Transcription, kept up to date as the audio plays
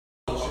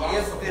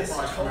if this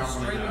whole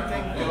streaming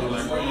thing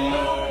goes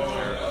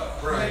well,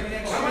 Right. maybe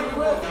next year we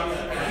will. I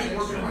keep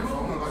working on my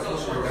phone. I'm like, oh,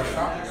 my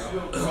desktop. So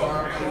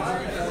I'm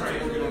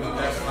working on the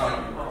desktop.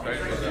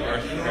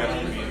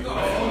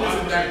 Phone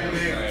isn't that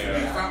big.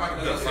 It's not like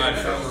the side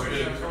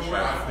big.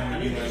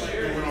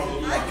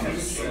 I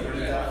consider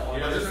that.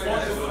 But it's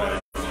fun.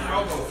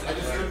 I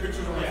just get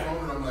pictures on my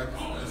phone and I'm like,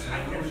 oh, this is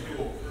really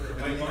cool. And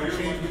then you can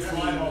change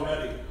between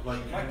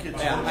like my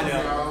kids. Yeah, I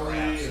know.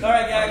 All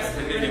right, guys,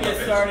 we're gonna get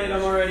started.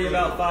 I'm already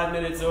about 5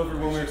 minutes over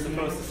when we were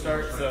supposed to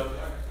start, so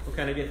we'll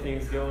kind of get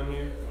things going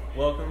here.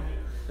 Welcome.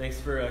 Thanks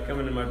for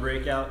coming to my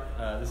breakout.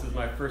 This is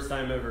my first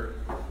time ever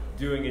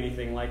doing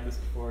anything like this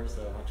before,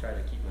 so I'll try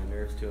to keep my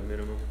nerves to a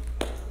minimum.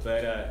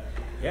 But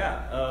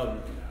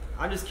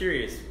I'm just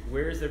curious,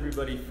 where's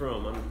everybody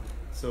from?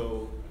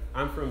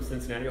 I'm from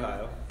Cincinnati,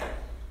 Ohio.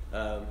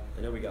 I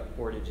know we got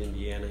Portage,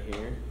 Indiana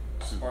here.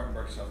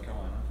 Spartanburg, South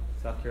Carolina.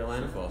 South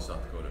Carolina? Sioux Falls,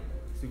 South Dakota.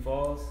 Sioux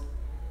Falls?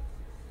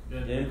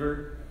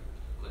 Denver?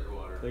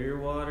 Clearwater.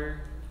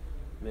 Clearwater?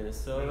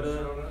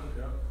 Minnesota?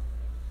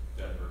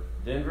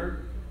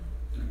 Denver?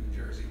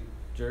 Jersey.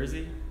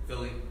 Jersey?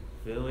 Philly.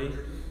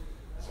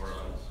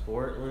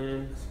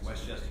 Portland?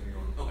 Westchester, New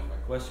York. Okay.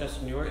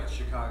 Westchester, New York?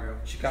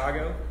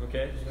 Chicago.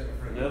 Okay.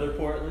 Another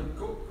Portland?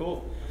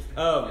 Cool.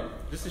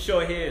 Just a show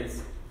of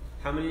hands,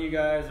 how many of you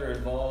guys are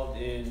involved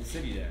in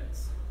City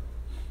Dads?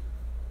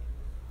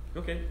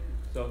 Okay,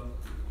 so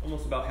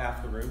almost about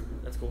half the room.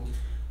 That's cool.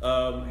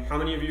 How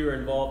many of you are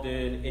involved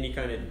in any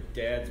kind of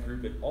dads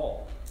group at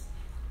all?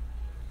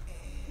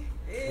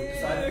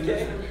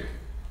 Okay.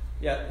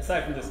 Yeah,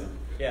 aside from this one.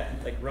 Yeah,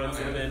 like runs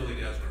and then.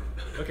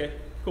 Okay,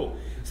 cool.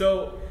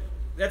 So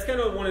that's kind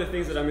of one of the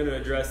things that I'm going to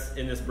address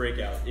in this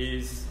breakout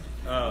is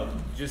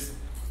just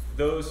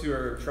those who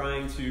are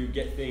trying to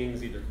get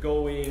things either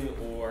going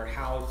or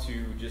how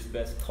to just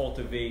best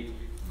cultivate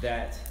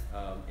that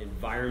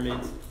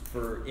environment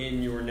for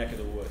in your neck of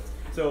the woods.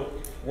 So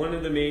one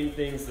of the main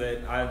things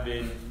that I've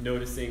been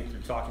noticing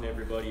through talking to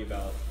everybody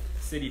about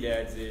City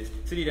Dads is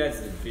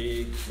in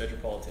big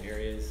metropolitan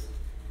areas,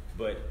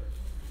 but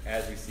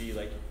as we see,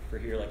 like for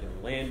here, like in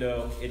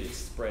Orlando, it is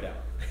spread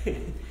out.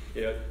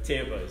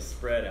 Tampa is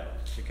spread out,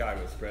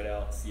 Chicago is spread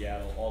out,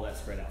 Seattle, all that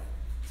spread out.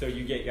 So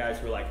you get guys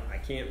who are like, I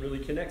can't really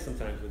connect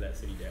sometimes with that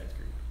City Dads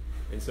group.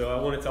 And so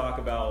I want to talk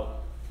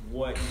about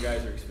what you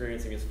guys are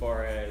experiencing as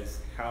far as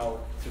how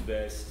to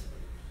best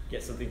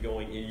get something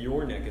going in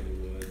your neck of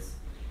the woods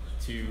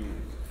to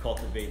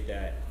cultivate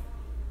that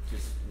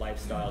just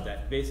lifestyle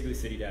that basically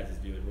City Dads is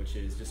doing, which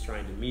is just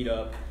trying to meet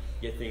up,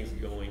 get things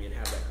going, and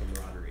have that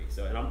camaraderie.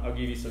 So, and I'll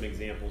give you some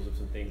examples of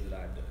some things that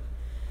I've done.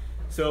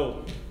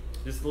 So,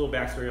 just a little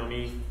backstory on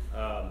me.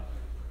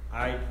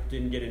 I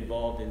didn't get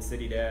involved in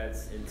City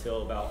Dads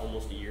until about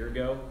almost a year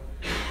ago.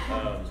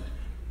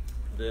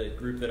 The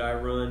group that I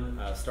run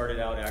started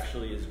out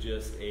actually as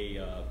just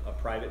a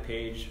private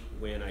page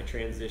when I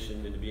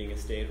transitioned into being a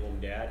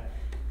stay-at-home dad.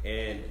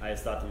 And I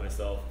just thought to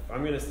myself, if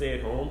I'm going to stay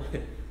at home,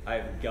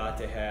 I've got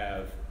to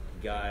have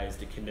guys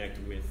to connect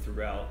with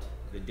throughout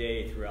the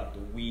day, throughout the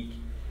week.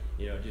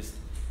 Just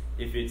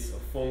if it's a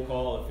phone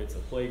call, if it's a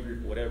play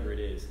group, whatever it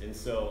is. And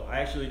so I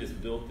actually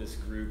just built this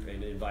group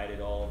and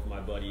invited all of my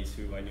buddies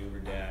who I knew were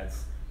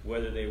dads.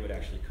 Whether they would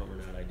actually come or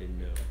not, I didn't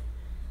know.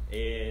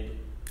 And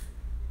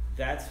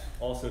that's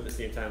also at the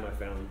same time I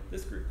found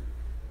this group.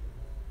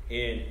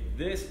 And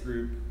this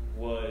group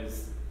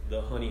was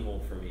the honey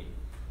hole for me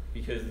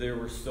because there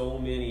were so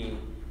many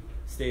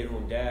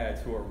stay-at-home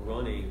dads who are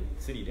running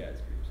City Dads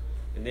groups.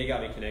 And they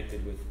got me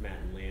connected with Matt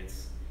and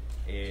Lance,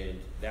 and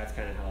that's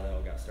kind of how that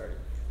all got started.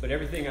 But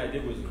everything I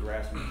did was a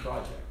grassroots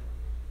project.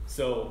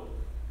 So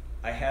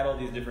I had all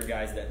these different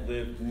guys that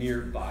lived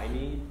nearby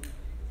me,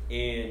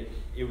 and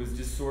it was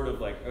just sort of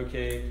like,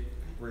 okay,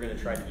 we're going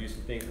to try to do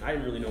some things. I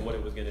didn't really know what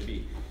it was going to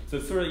be. So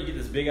it's sort of, you get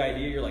this big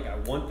idea, you're like, I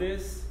want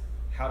this,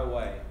 how do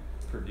I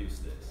produce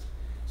this?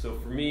 So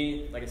for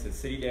me, like I said,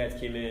 City Dads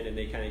came in and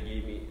they kind of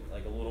gave me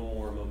like a little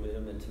more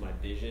momentum into my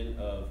vision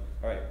of,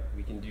 all right,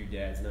 we can do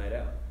Dad's Night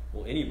Out.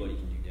 Well, anybody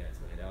can do Dad's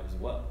Night Out as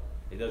well.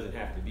 It doesn't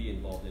have to be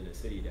involved in a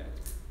City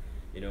Dads.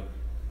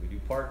 We do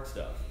park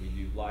stuff, we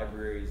do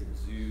libraries and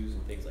zoos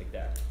and things like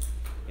that.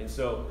 And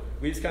so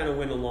we just kind of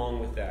went along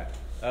with that.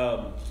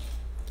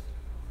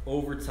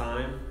 Over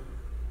time,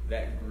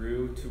 that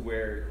grew to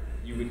where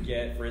you would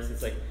get, for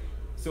instance, like,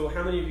 so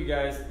how many of you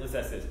guys, let's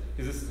ask this,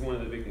 because this is one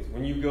of the big things.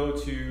 When you go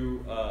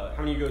to, how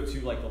many of you go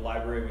to like the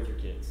library with your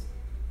kids?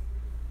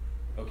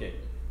 Okay.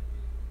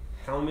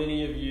 How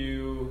many of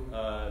you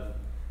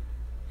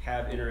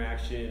have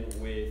interaction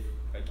with,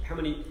 like, how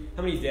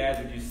many dads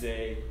would you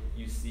say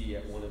you see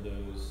at one of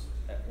those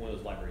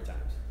library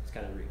times? It's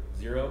kind of real.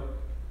 Zero?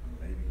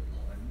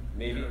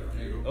 Maybe?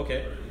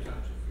 Okay.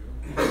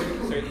 So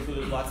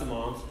there's lots of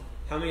moms.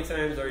 How many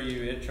times are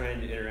you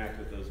trying to interact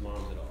with those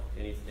moms at all?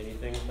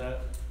 Anything with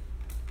that?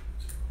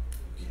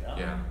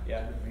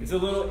 Yeah. It's a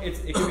little.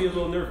 It can be a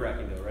little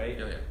nerve-wracking though, right?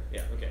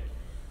 Yeah. Okay.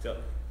 So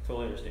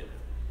totally understand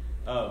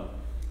that.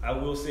 I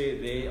will say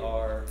they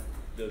are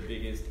the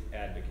biggest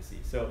advocacy.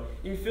 So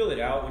you can feel it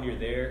out when you're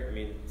there. I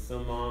mean,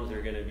 some moms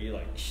are gonna be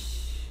like,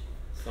 shh,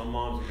 Some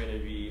moms are going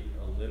to be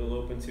a little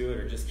open to it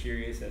or just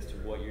curious as to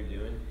what you're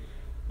doing.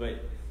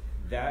 But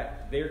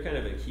they're kind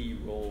of a key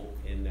role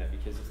in that,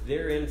 because if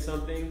they're in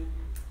something,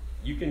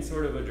 you can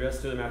sort of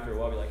address to them after a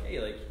while, be like, hey,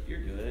 like, you're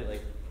doing it,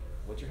 like,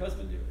 what's your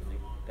husband doing? Like,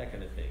 that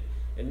kind of thing.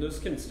 And those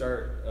can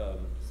start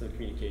some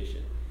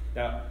communication.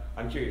 Now,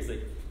 I'm curious,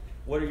 like,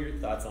 what are your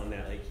thoughts on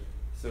that? Like,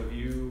 so have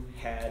you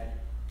had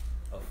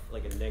a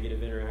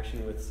negative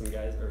interaction with some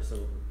guys or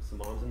some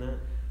moms in that?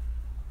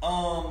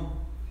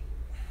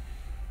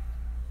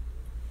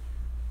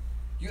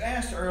 You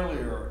asked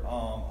earlier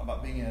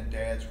about being in a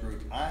dad's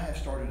group. I have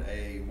started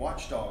a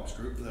watchdogs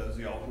group for those of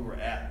y'all who were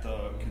at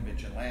the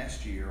convention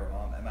last year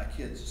at my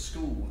kids'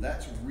 school.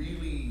 That's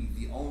really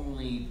the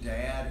only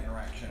dad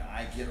interaction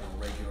I get on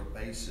a regular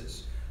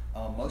basis.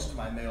 Most of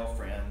my male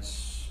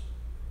friends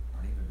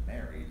aren't even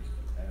married,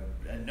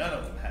 and none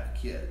of them have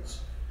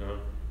kids. Uh-huh.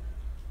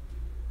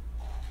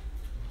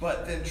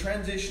 But then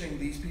transitioning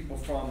these people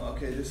from,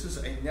 okay, this is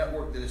a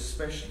network that is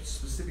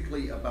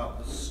specifically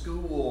about the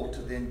school,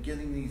 to then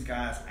getting these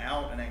guys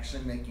out and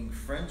actually making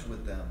friends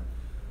with them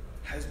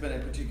has been a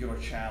particular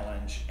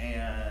challenge.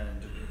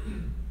 And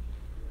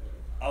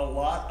a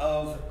lot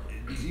of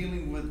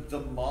dealing with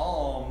the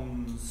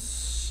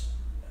moms,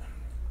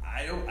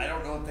 I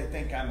don't know if they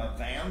think I'm a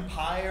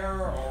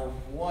vampire or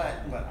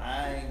what, but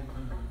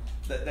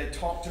they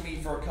talk to me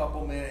for a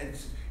couple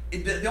minutes.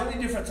 The only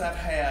difference I've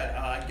had,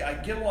 I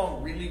get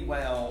along really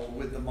well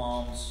with the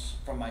moms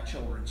from my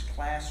children's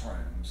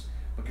classrooms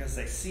because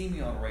they see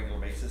me on a regular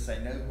basis, they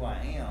know who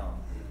I am.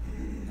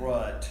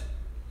 But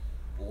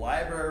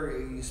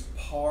libraries,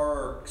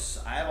 parks,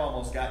 I've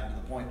almost gotten to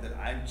the point that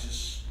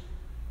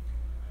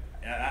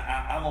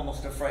I'm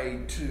almost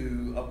afraid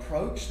to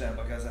approach them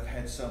because I've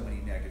had so many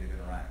negative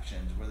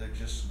interactions where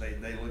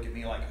they look at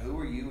me like, who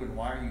are you and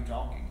why are you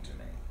talking to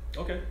me?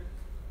 Okay.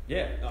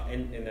 Yeah,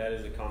 and that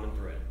is a common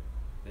thread.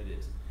 It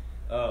is.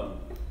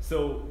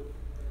 So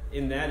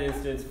in that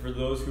instance, for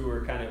those who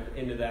are kind of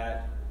into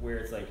that, where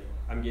it's like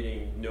I'm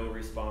getting no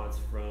response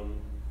from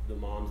the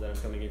moms that I'm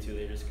coming into,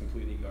 they're just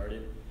completely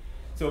guarded.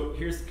 So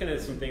here's kind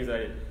of some things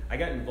that I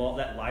got involved,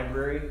 that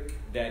library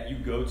that you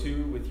go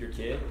to with your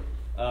kid,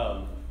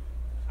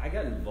 I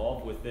got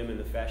involved with them in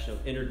the fashion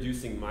of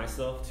introducing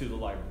myself to the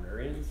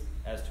librarians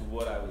as to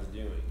what I was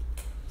doing.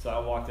 So I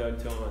walked out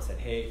to them and I said,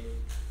 hey,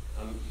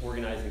 I'm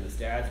organizing this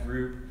dad's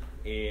group,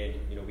 and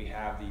we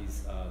have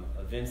these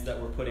events that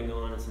we're putting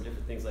on and some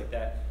different things like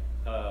that.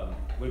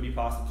 Would it be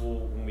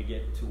possible when we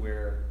get to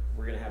where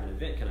we're going to have an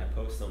event, can I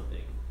post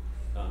something?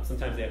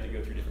 Sometimes they have to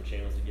go through different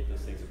channels to get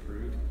those things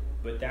approved,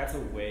 but that's a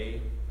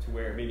way to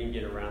where maybe you can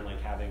get around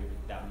like having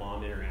that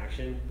mom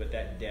interaction, but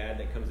that dad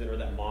that comes in or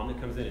that mom that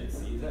comes in and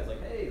sees that is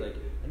like, hey, like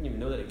I didn't even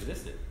know that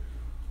existed.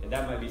 And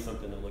that might be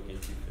something to look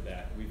into for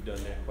that. We've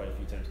done that quite a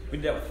few times. We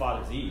did that with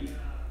Father's Eve,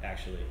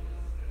 actually.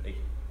 Like,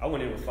 I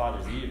went in with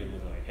Father's Eve and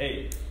was like,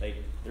 hey, like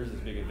there's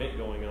this big event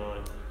going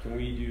on. Can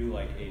we do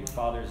like a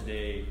Father's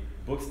Day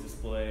books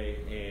display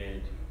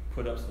and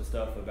put up some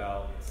stuff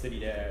about city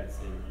dads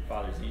and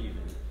Father's Eve?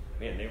 And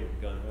man, they were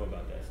gung-ho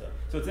about that stuff.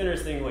 So it's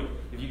interesting, like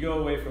if you go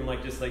away from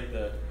like just like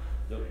the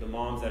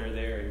moms that are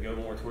there and go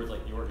more towards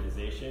like the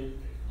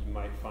organization, you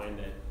might find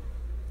that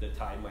the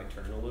tide might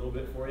turn a little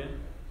bit for you.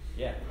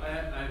 Yeah. I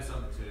have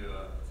something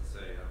to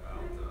say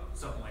about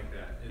something like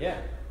that.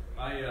 Yeah.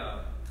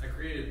 I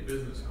created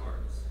business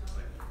cards,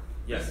 like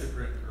yes.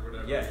 Vistaprint or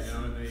whatever. Yes.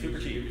 And they super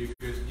cheap. give you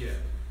a good, yeah.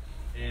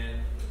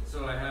 And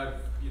so I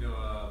have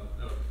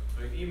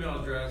an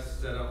email address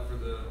set up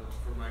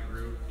for my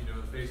group.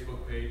 The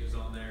Facebook page is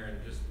on there,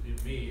 and just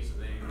me, so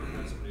they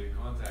have somebody to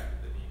contact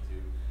if they need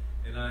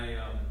to. And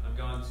I've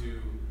gone to,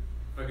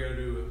 if I go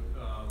to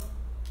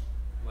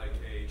like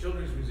a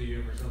children's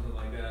museum or something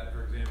like that,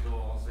 for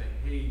example, I'll say,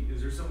 hey,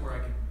 is there somewhere I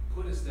can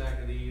put a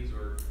stack of these,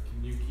 or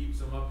can you keep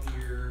some up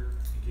here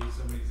in case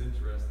somebody's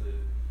interested?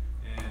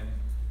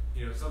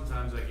 And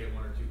sometimes I get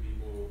one or two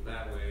people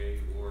that way,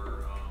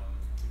 or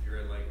if you're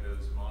at like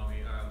those mommy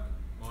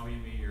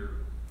and me, or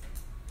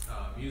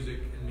music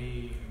and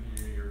me,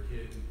 your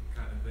kid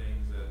kind of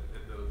things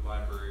at the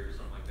library or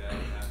something like that,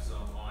 and have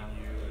some on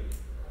you, and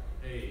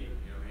hey,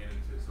 hand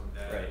it to some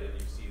dad right. that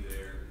you see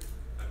there.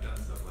 I've done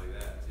stuff like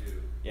that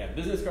too. Yeah,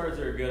 business cards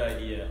are a good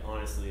idea,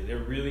 honestly.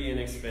 They're really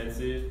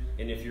inexpensive,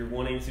 and if you're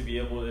wanting to be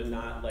able to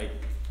not like,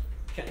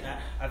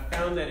 I've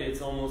found that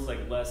it's almost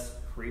like less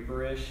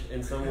creeperish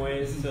in some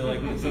ways to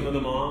like some of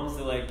the moms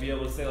to like be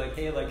able to say like,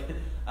 hey, like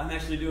I'm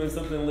actually doing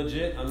something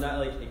legit. I'm not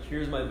like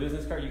here's my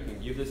business card. You can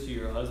give this to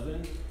your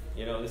husband.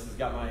 This has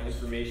got my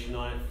information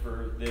on it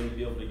for them to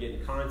be able to get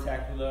in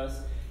contact with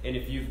us. And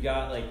if you've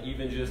got like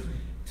even just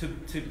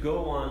to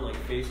go on like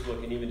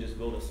Facebook and even just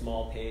build a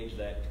small page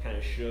that kind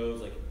of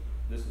shows like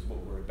this is what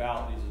we're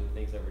about. These are the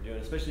things that we're doing.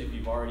 Especially if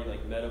you've already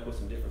like met up with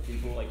some different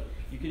people. Like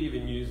you could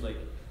even use like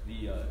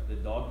the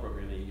dog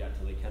program that you got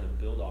to like kind of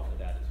build off of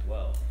that as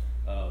well.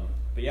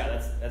 But yeah,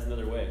 that's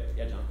another way.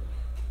 Yeah, John.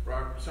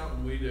 Brock,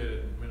 something we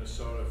did in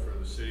Minnesota for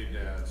the city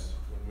dads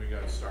when we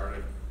got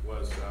started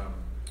was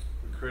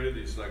we created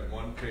these like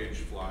one-page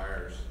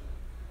flyers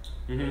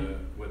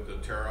with the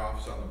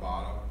tear-offs on the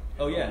bottom.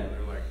 Oh, yeah.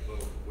 They're like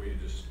little, where you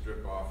just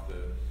strip off the,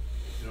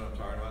 you know what I'm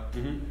talking about?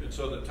 Mm-hmm. And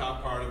so the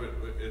top part of it,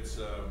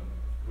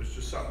 was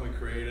just something we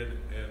created,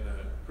 and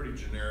pretty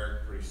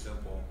generic, pretty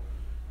simple.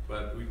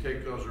 But we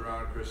take those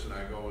around, Chris and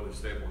I go with a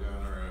staple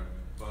gun or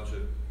a bunch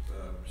of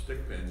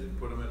stick pins and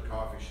put them at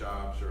coffee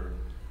shops, or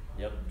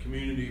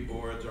community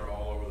boards are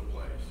all over the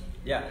place.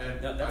 Yeah,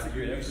 and no, that's a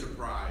great You'd be idea.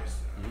 surprised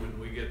when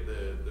we get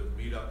the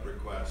meetup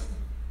request,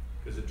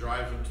 because it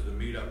drives them to the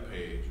meetup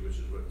page, which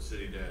is what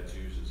City Dads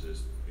uses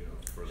as, you know,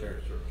 for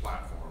their sort of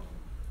platform,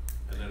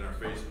 and then our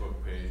Facebook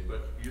page.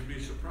 But you'd be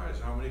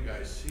surprised how many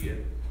guys see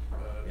it,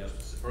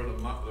 or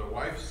the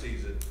wife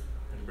sees it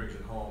and brings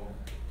it home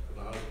to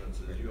the husband and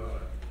says, "You ought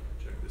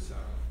to check this out."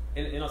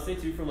 And I'll say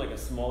too, from like a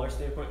smaller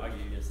standpoint, I'll give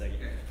you in a second.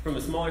 From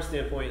a smaller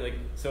standpoint, like,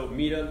 so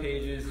meetup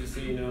pages, just so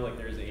you know, like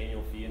there's an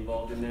annual fee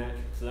involved in that.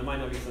 So that might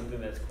not be something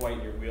that's quite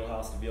in your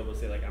wheelhouse to be able to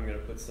say like, I'm gonna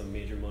put some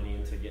major money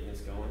into getting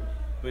this going.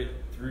 But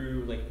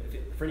through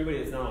like, for anybody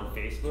that's not on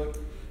Facebook,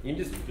 you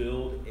can just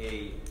build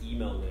a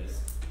email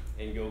list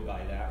and go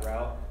by that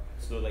route.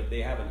 So like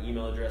they have an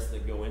email address to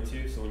go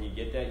into. So when you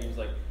get that, you're just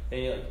like,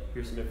 hey, like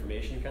here's some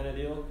information kind of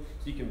deal.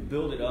 So you can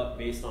build it up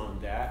based on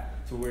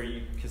that to where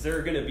you, because there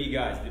are going to be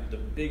guys, the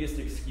biggest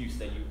excuse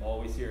that you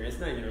always hear, and it's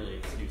not even really an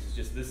excuse, it's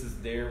just this is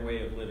their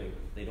way of living.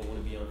 They don't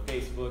want to be on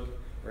Facebook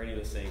or any of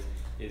those things,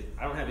 is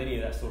I don't have any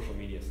of that social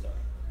media stuff.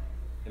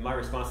 And my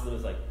response to them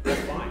is like,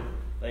 that's fine.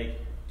 Like,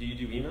 do you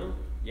do email?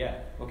 Yeah,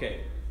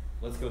 okay,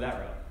 let's go that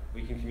route.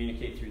 We can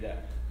communicate through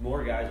that.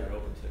 More guys are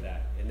open to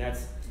that. And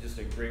that's just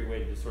a great way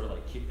to just sort of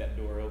like kick that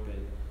door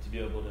open to be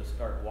able to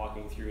start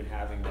walking through and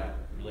having that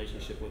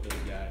relationship with those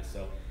guys.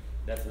 So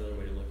that's another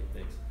way to look at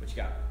things. What you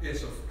got? Yeah,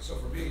 so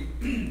for me,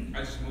 I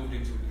just moved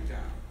into a new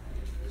town.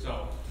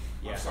 So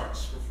I'm starting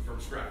from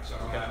scratch. So I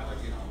don't have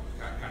like, you know,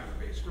 kind of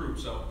a base group.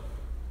 So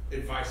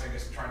advice, I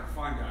guess, trying to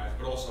find guys,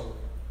 but also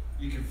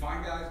you can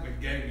find guys, but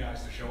getting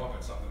guys to show up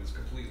at something is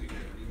completely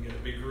different. You can get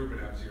a big group and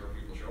have 0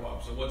 people show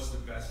up. So what's the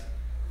best?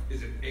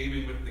 Is it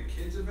aiming with the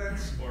kids'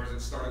 events, or is it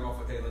starting off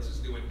with, hey, let's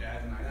just do a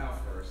dad night out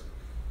first?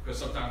 Because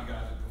sometimes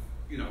guys,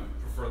 you know,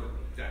 prefer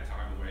that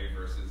time away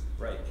versus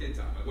kid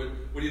time. Like,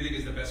 what do you think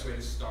is the best way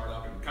to start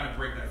up and kind of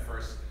break that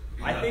first?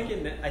 I think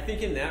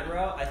in that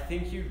route, I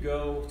think you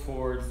go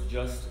towards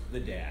just the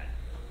dad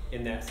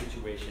in that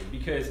situation,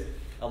 because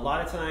a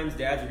lot of times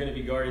dads are going to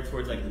be guarded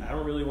towards like, I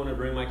don't really want to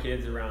bring my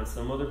kids around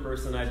some other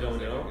person I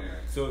don't know. Yeah.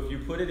 So if you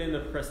put it in the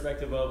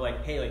perspective of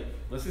like, hey, like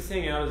let's just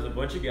hang out as a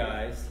bunch of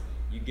guys.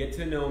 You get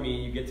to know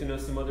me, you get to know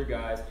some other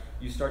guys,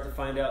 you start to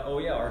find out, oh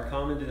yeah, our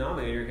common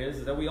denominator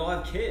is that we all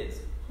have kids.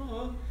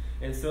 Huh.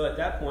 And so at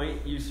that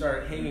point, you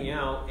start hanging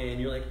out and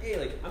you're like, hey,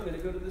 like I'm gonna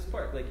go to this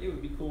park. Like it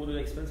would be cool to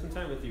like spend some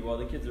time with you while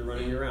the kids are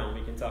running around.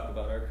 We can talk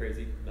about our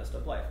crazy, messed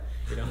up life,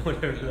 you know,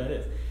 whatever that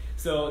is.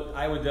 So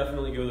I would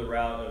definitely go the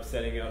route of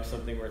setting up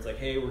something where it's like,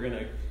 hey, we're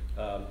gonna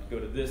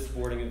go to this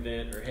sporting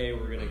event, or hey,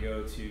 we're gonna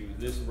go to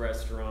this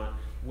restaurant,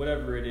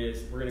 whatever it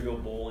is. We're gonna go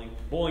bowling.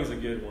 Bowling's a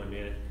good one,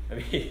 man. I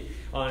mean,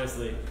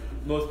 honestly,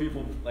 most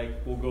people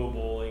like will go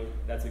bowling.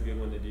 That's a good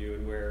one to do,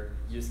 and where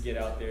you just get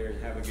out there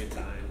and have a good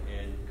time,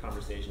 and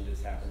conversation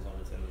just happens on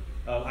its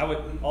own. I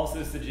would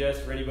also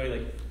suggest for anybody,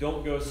 like,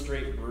 don't go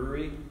straight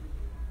brewery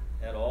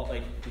at all,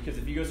 like, because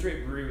if you go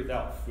straight brewery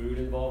without food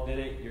involved in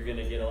it, you're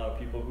gonna get a lot of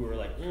people who are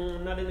like,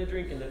 I'm not into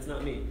drinking, that's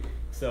not me.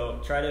 So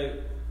try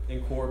to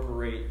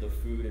incorporate the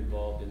food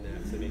involved in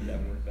that to make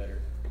that work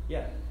better.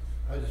 Yeah.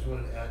 I just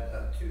wanted to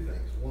add 2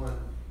 things. One,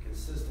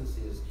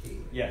 consistency is key.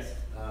 Yes.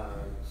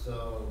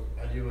 So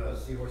I do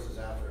Seahorses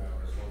After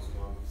Hours once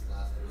a month. It's the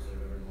last Thursday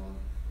of every month.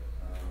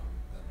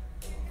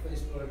 On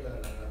Facebook,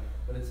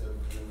 but it's an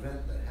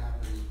event that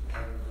happens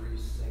every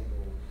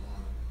single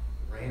month.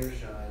 Rain or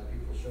shine,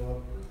 people show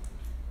up. Or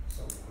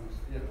sometimes,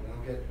 you know, we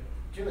don't get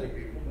too many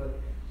people, but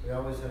we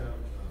always have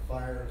a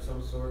fire of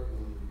some sort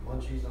and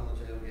munchies on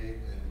the tailgate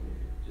and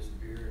just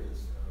beer and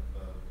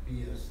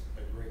BS,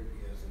 a great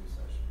BSing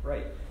session.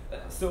 Right.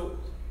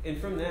 And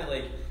from that,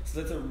 like, so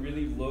that's a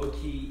really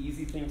low-key,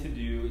 easy thing to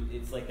do.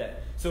 It's like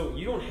that. So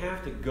you don't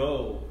have to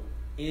go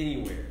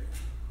anywhere.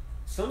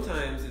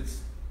 Sometimes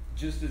it's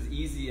just as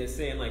easy as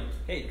saying, like,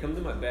 hey, come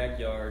to my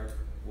backyard.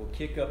 We'll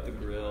kick up the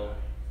grill.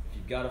 If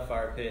you've got a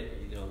fire pit,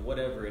 you know,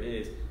 whatever it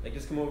is, like,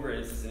 just come over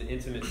and it's an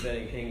intimate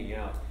setting, hanging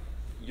out.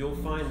 You'll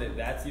find that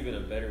that's even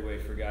a better way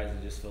for guys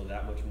to just feel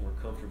that much more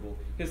comfortable.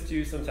 Because,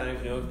 too,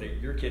 sometimes, you know,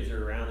 if your kids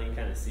are around and you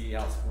kind of see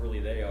how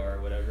squirrely they are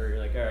or whatever, you're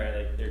like, all right,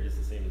 like, they're just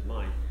the same as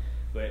mine.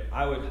 But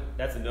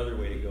that's another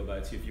way to go about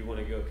it too. If you want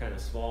to go kind of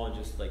small and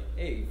just like,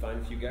 hey,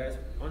 find a few guys,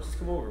 why don't you just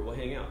come over, we'll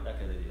hang out, that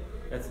kind of deal.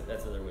 That's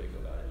another way to go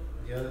about it.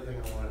 The other thing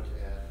I wanted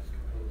to add is a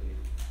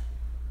completely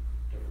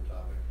different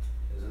topic.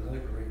 Is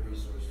another great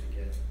resource to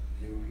get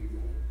new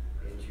people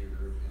into your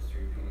group is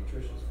through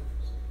pediatricians'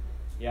 office.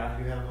 Yeah.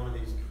 If you have one of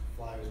these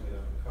flyers made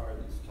up, a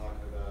card that's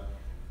talking about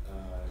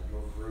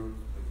your group,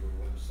 like your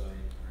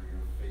website or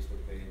your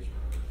Facebook page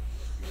or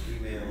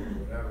your email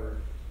or whatever,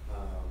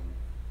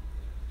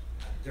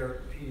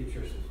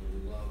 pediatricians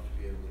would love to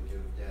be able to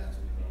give dads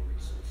more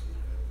resources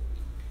available.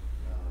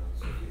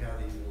 So if you have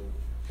these little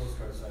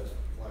postcard-sized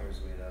flyers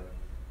made up,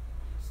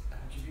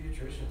 ask your pediatrician.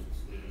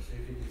 pediatricians, see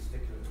if you can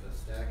stick a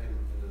stack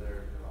into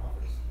their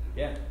office.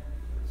 Yeah.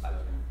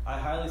 I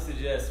highly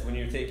suggest when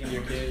you're taking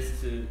your kids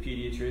to the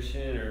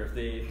pediatrician, or if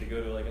they have to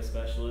go to like a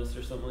specialist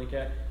or something like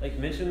that, like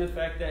mention the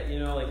fact that, you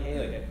know, like, hey,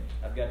 like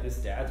I've got this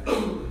dad's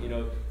group, you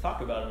know,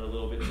 talk about it a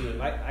little bit to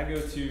them. I go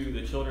to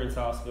the children's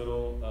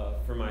hospital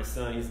for my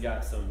son. He's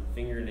got some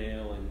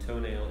fingernail and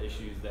toenail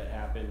issues that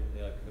happened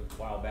a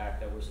while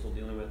back that we're still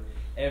dealing with.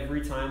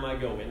 Every time I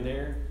go in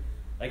there,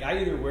 like I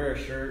either wear a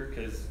shirt,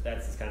 because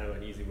that's kind of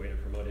an easy way to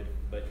promote it,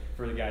 but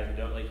for the guys who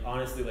don't, like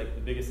honestly, like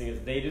the biggest thing is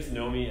they just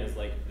know me as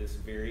like this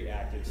very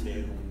active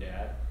stay-at-home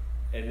dad,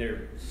 and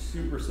they're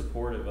super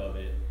supportive of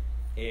it,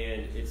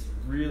 and it's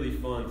really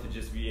fun to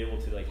just be able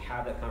to like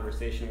have that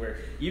conversation where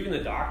even the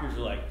doctors are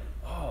like,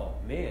 oh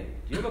man,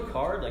 do you have a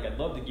card? Like I'd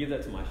love to give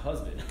that to my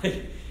husband.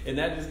 And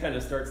that just kind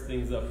of starts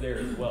things up there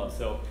as well.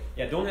 So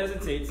yeah, don't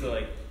hesitate to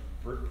like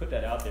put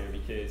that out there,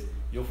 because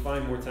you'll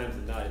find more times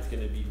than not it's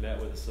going to be met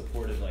with a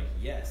supportive, like,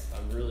 yes,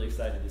 I'm really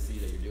excited to see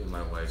that you're doing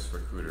my wife's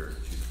recruiter,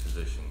 she's a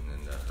physician,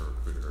 and her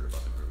recruiter heard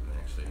about the group, and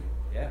actually,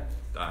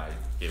 I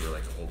gave her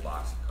like a whole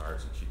box of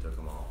cards, and she took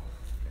them all.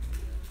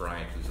 And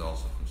Bryant, who's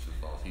also from Sioux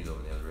Falls, he's over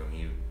in the other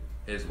room.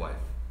 His wife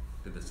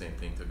did the same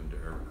thing, took him to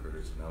her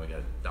recruiter. So now we got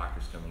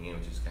doctors coming in,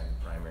 which is kind of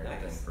the primary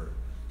thing for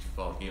Sioux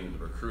Falls, even the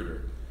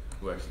recruiter,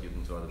 who actually gives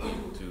them to other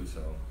people too. So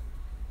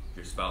if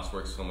your spouse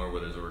works somewhere where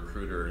there's a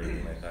recruiter or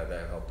anything like that,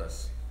 that helped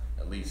us.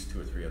 At least 2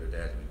 or 3 other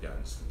dads we've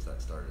gotten since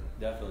that started.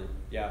 Definitely,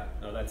 yeah.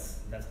 No, that's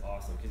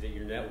awesome, because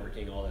you're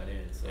networking all that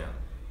in. So yeah,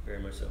 very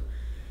much so.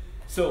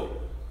 So,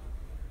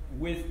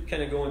 with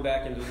kind of going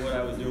back into what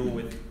I was doing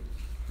with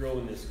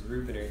growing this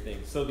group and everything.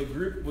 So the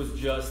group was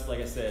just,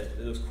 like I said,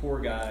 those core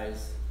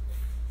guys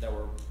that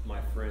were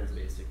my friends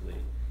basically.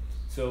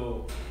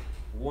 So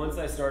once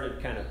I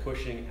started kind of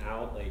pushing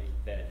out like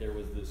that, there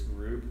was this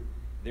group.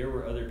 There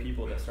were other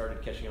people that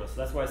started catching on. So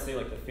that's why I say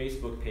like the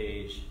Facebook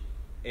page.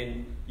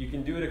 And you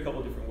can do it a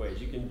couple different ways.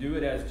 You can do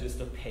it as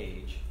just a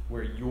page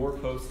where you're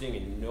posting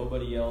and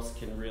nobody else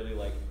can really,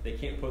 like, they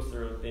can't post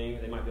their own thing.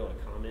 They might be able to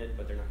comment,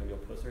 but they're not going to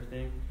be able to post their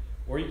thing.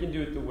 Or you can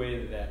do it the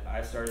way that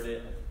I started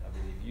it. I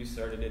believe you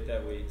started it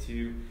that way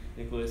too,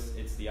 Nicholas.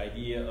 It's the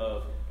idea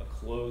of a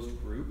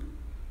closed group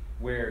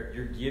where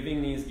you're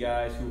giving these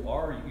guys who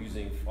are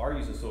using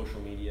social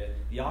media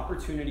the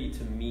opportunity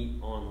to meet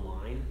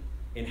online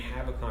and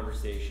have a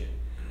conversation.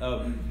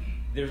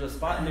 There's a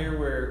spot in there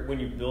where when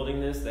you're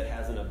building this that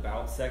has an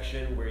about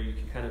section where you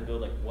can kind of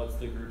build like what's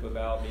the group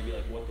about, maybe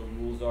like what the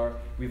rules are.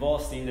 We've all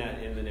seen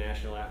that in the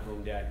National At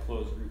Home Dad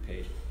closed group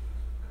page.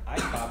 I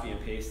copy and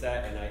paste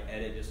that and I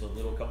edit just a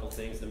little couple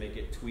things to make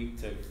it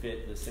tweak to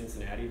fit the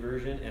Cincinnati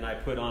version, and I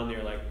put on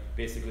there like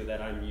basically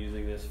that I'm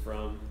using this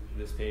from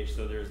this page,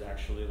 so there's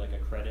actually like a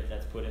credit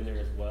that's put in there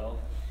as well.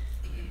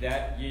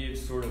 That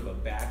gives sort of a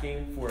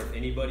backing for if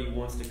anybody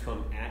wants to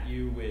come at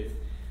you with,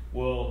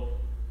 well,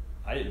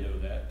 I didn't know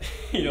that.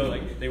 You know,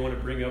 like they want to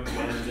bring up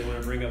guns, they want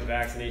to bring up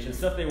vaccination,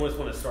 stuff they just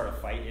want to start a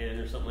fight in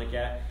or something like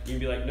that. You can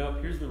be like, nope,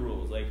 here's the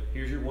rules. Like,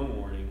 here's your one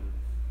warning.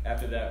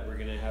 After that, we're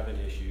going to have an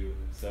issue.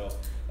 So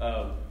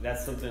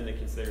that's something to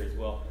consider as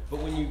well.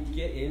 But when you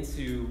get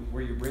into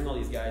where you bring all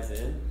these guys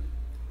in,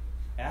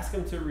 ask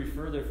them to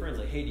refer their friends.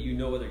 Like, hey, do you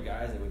know other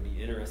guys that would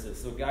be interested?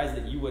 So guys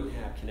that you wouldn't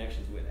have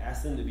connections with,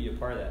 ask them to be a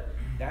part of that.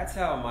 That's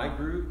how my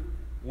group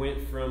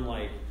went from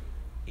like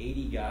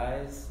 80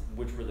 guys,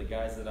 which were the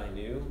guys that I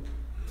knew,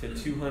 to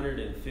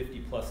 250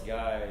 plus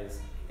guys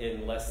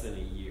in less than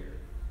a year.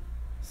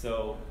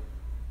 So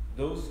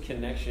those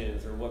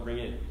connections are what bring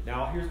in.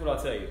 Now here's what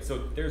I'll tell you. So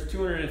there's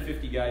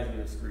 250 guys in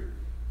this group.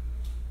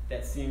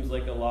 That seems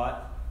like a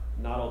lot.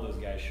 Not all those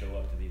guys show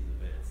up to these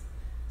events.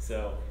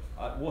 So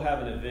we'll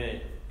have an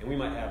event and we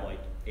might have like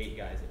 8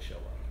 guys that show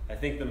up. I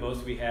think the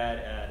most we had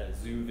at a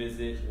zoo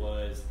visit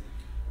was,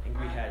 I think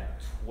we had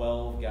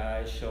 12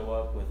 guys show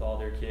up with all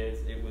their kids.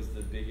 It was the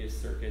biggest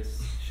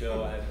circus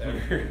show I've ever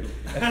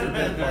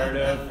been part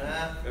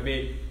of. I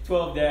mean,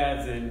 12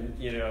 dads and,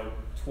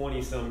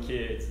 20 some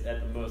kids at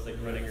the most, like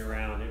running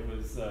around. It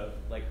was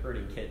like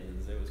herding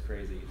kittens. It was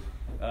crazy.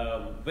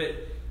 But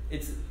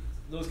it's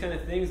those kind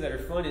of things that are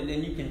fun, and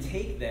then you can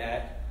take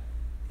that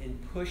and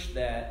push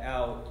that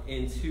out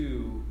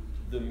into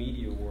the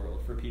media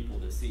world for people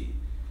to see.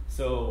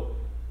 So,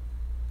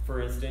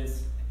 for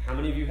instance, how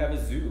many of you have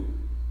a zoo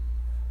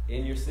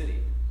in your city?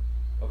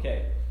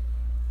 Okay,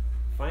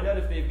 find out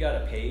if they've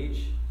got a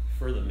page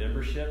for the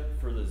membership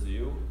for the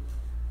zoo,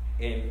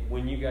 and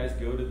when you guys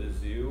go to the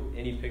zoo,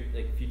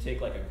 if you take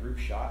like a group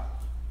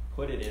shot,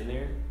 put it in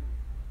there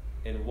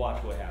and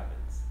watch what happens.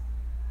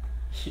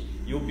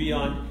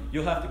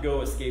 You'll have to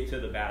go escape to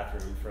the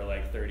bathroom for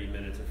like 30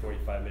 minutes or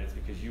 45 minutes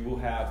because you will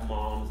have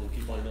moms and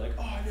people and be like,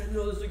 oh, I didn't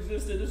know this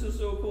existed, this is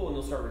so cool, and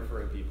they'll start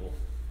referring people.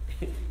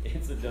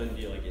 It's a done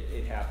deal. Like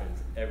it happens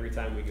every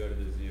time we go to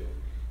the zoo.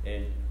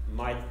 And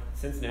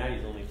Cincinnati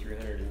is only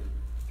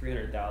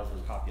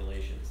 300,000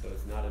 population, so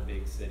it's not a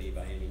big city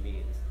by any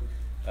means.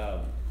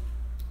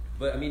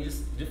 But I mean,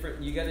 just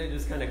different. You got to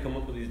just kind of come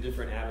up with these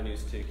different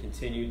avenues to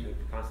continue to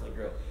constantly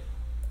grow.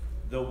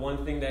 The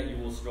one thing that you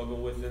will struggle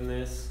with in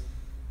this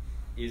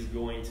is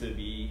going to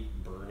be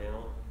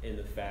burnout in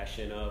the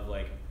fashion of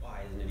like,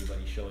 why isn't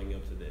anybody showing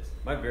up to this?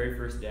 My very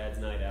first dad's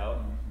night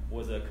out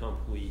was a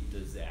complete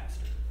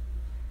disaster.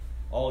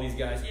 All these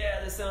guys,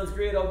 yeah, this sounds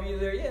great, I'll be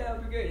there, yeah,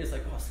 I'll be great. It's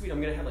like, oh sweet, I'm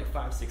gonna have like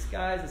 5-6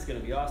 guys, it's gonna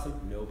be awesome.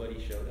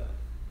 Nobody showed up.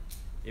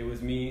 It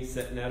was me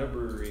sitting at a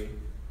brewery,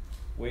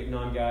 waiting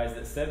on guys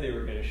that said they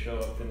were gonna show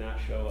up to not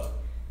show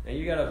up. Now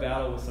you gotta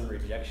battle with some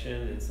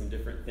rejection and some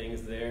different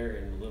things there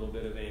and a little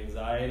bit of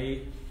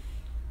anxiety.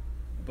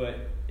 But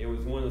it was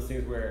one of those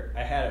things where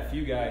I had a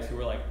few guys who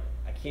were like,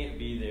 I can't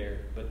be there,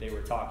 but they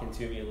were talking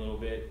to me a little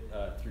bit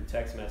through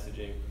text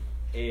messaging.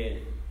 And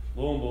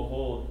lo and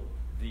behold,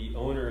 the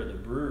owner of the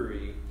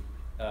brewery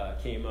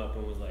came up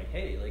and was like,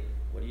 hey, like,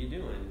 what are you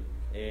doing?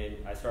 And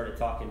I started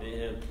talking to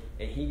him,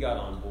 and he got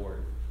on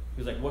board.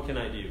 He was like, what can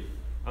I do?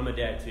 I'm a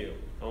dad too.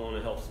 I want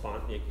to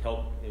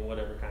help in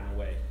whatever kind of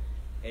way.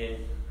 And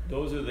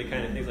those are the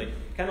kind of things, like,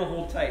 kind of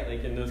hold tight,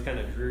 like in those kind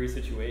of dreary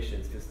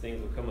situations, because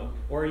things will come up.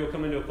 Or you'll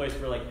come into a place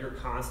where like you're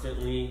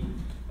constantly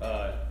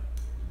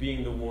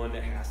being the one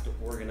that has to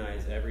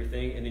organize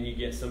everything, and then you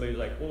get somebody who's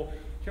like, well,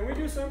 can we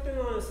do something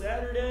on a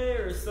Saturday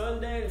or a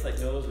Sunday? And it's like,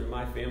 no, those are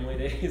my family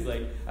days.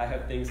 Like, I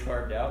have things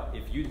carved out.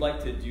 If you'd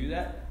like to do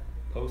that,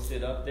 post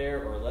it up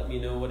there or let me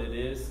know what it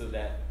is so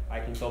that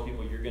I can tell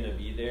people you're going to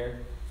be there,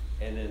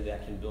 and then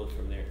that can build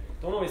from there.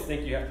 Don't always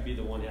think you have to be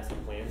the one that has to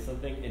plan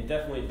something, and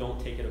definitely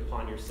don't take it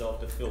upon yourself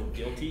to feel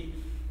guilty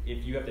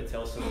if you have to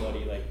tell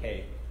somebody like,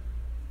 hey,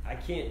 I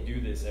can't do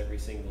this every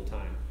single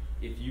time.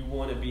 If you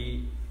want to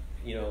be,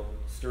 you know,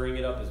 stirring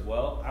it up as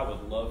well, I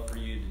would love for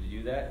you to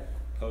do that.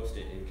 Post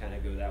it and kind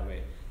of go that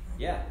way.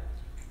 Yeah.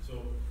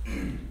 So,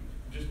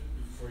 just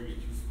before you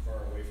get too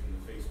far away from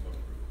the Facebook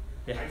group,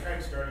 yeah. I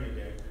tried starting a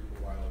dad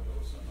group a while ago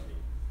with somebody.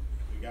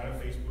 We got a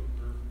Facebook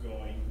group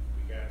going.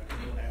 We got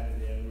people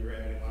added in. We were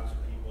adding lots of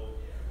people,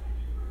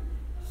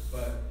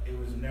 but it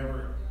was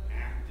never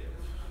active.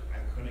 I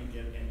couldn't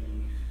get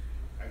anything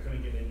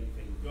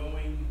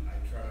going. I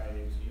tried,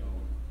 you know,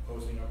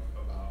 posting up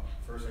about.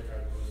 First, I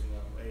tried posting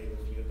up, hey,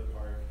 let's meet at the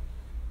park.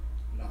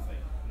 Nothing.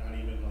 Not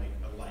even like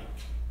a like.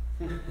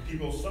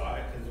 People saw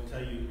it because they'll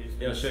tell you it's.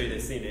 They'll show you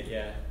they've seen it,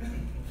 yeah.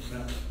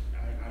 No,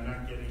 I'm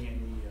not getting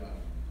any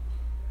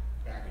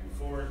back and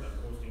forth.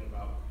 I'm posting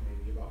about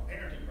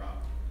parenting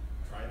problems.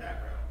 Try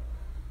that route.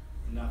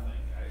 Nothing.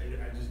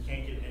 I just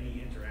can't get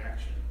any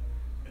interaction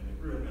in the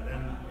group. And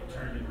then it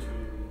turned into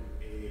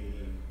a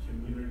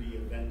community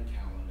event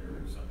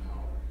calendar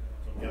somehow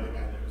from the other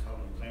guy that was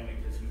helping plan it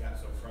because he got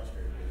so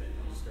frustrated with it.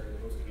 He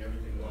started posting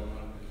everything going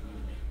on in the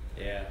community.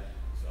 Yeah.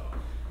 So.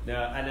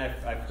 No, and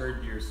I've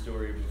heard your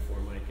story before,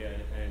 Micah,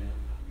 and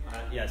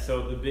yeah.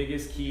 So the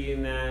biggest key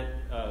in that,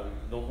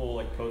 the whole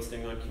like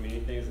posting on community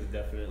things is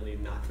definitely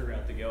not the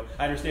route to go.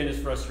 I understand his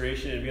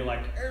frustration and being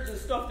like, "There's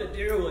this stuff to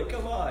do, like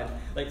come on."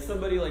 Like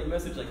somebody like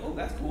message like, "Oh,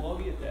 that's cool, I'll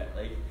be at that."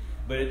 Like,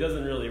 but it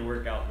doesn't really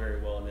work out very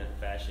well in that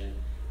fashion.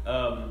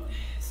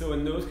 So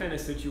in those kind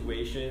of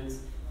situations,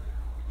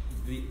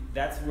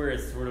 that's where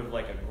it's sort of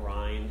like a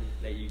grind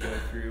that you go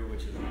through,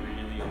 which is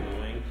really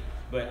annoying.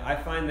 But I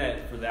find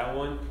that for that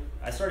one,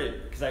 I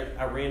started, because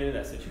I ran into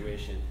that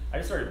situation, I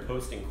just started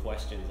posting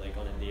questions like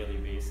on a daily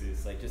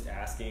basis, like just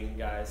asking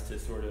guys to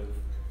sort of,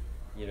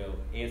 you know,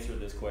 answer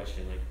this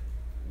question, like,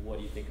 what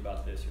do you think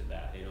about this or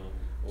that, you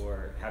know,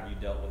 or have you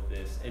dealt with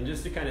this? And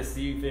just to kind of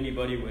see if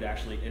anybody would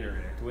actually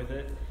interact with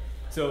it.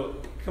 So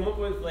come up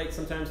with like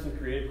sometimes some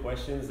creative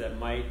questions that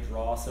might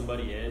draw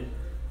somebody in,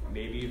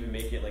 maybe even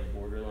make it like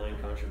borderline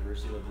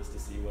controversial just to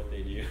see what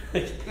they do.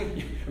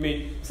 I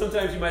mean,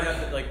 sometimes you might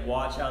have to like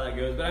watch how that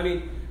goes, but I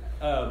mean,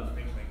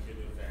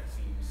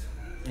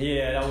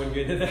 yeah, I wouldn't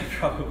get into that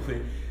probably.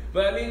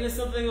 But I mean, there's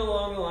something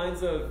along the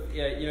lines of,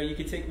 yeah, you know, you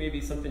could take maybe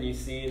something you've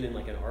seen in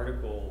like an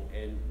article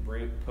and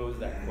pose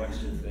that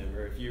question to them.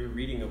 Or if you're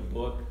reading a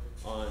book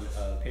on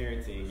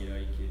parenting, you know,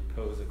 you could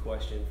pose a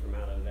question from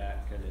out of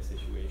that kind of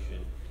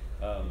situation.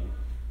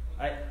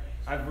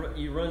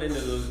 You run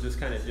into those just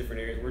kind of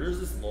different areas where there's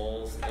just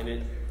lulls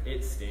and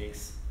it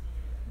stinks.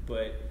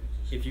 But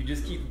if you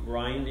just keep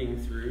grinding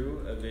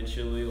through,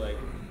 eventually, like,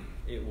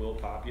 it will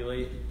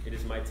populate. It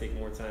just might take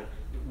more time.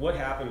 What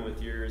happened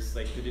with yours?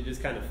 Like, did it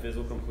just kind of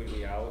fizzle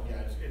completely out?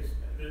 Yeah,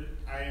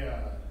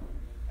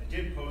 I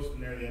did post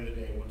in there the other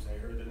day once I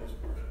heard that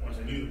once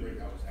I knew the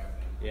breakout was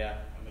happening. Yeah.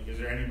 I'm like, is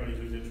there anybody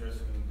who's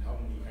interested in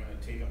helping me kind of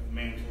take up the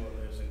mantle of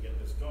this and get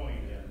this going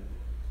again?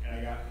 And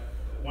I got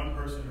one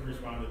person who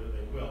responded that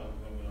they will,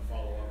 who I'm going to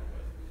follow up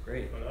with.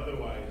 Great. But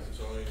otherwise, That's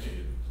all I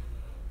need.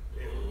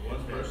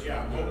 One person.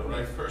 Yeah, I'm hoping the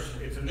right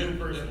person. It's a new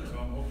person, so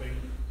I'm hoping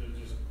to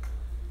just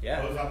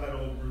close out that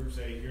old group,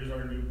 say, here's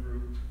our new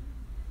group.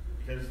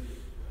 Because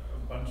a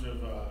bunch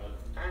of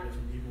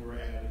different people were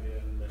added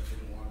in that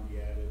didn't want to be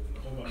added, and a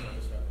whole bunch of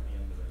other stuff at the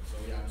end of it. So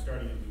yeah, I'm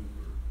starting a new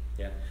group.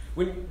 Yeah.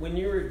 When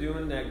you were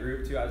doing that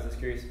group too, I was just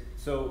curious.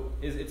 So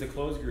it's a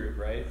closed group,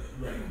 right?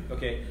 Right.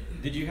 Okay.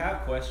 Did you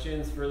have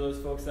questions for those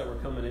folks that were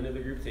coming into the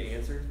group to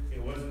answer?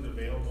 It wasn't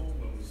available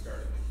when we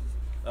started.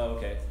 Oh,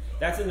 okay.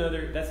 That's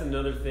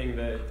another thing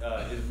that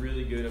is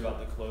really good about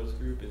the closed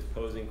group is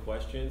posing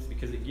questions,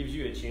 because it gives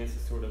you a chance to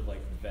sort of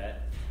like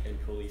vet and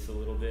police a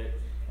little bit.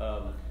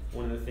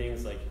 One of the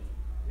things like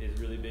is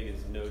really big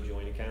is no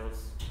joint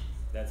accounts.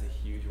 That's a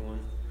huge one.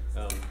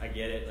 I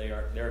get it.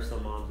 There are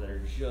some moms that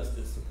are just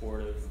as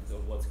supportive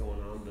of what's going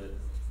on, but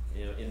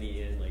you know, in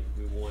the end, like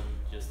we want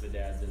just the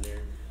dads in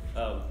there.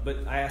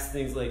 But I ask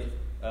things like,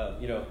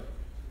 you know,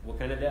 what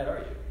kind of dad are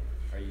you?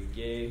 Are you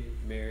gay,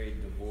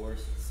 married,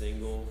 divorced,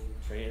 single,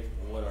 trans?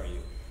 What are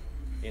you?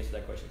 Answer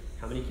that question.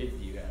 How many kids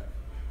do you have?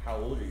 How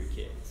old are your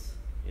kids?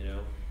 You know,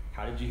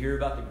 how did you hear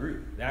about the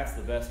group? That's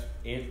the best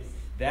answer.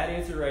 That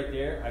answer right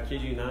there, I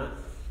kid you not,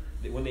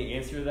 when they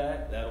answer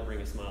that, that'll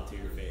bring a smile to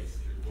your face.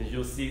 Because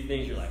you'll see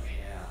things, you're like,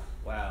 yeah,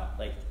 wow.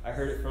 Like, I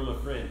heard it from a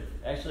friend.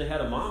 I actually had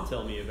a mom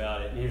tell me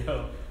about it, you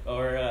know.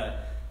 Or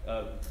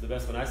the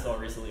best one I saw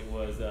recently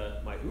was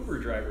my Uber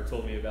driver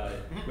told me about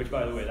it. Which,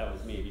 by the way, that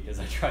was me because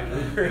I tried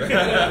Uber.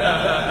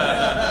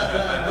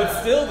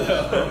 But still,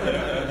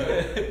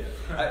 though,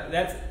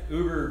 that's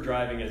Uber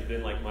driving has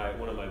been like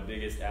one of my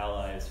biggest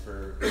allies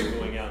for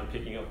going out and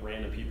picking up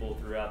random people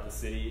throughout the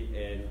city.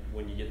 And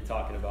when you get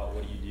talking about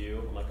what do you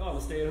do, I'm like, oh, I'm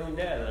a stay-at-home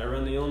dad, and I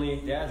run the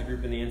only dads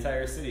group in the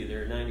entire city.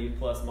 There are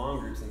 90+ mom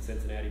groups in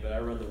Cincinnati, but I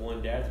run the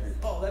one dads group.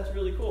 Oh, that's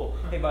really cool.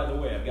 Hey, by the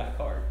way, I've got a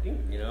card,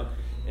 you know,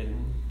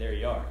 and there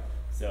you are.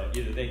 So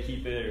either they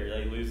keep it or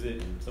they lose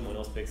it and someone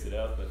else picks it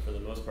up. But for the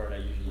most part, I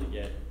usually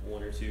get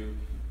one or two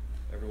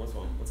every once in a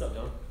while. What's up,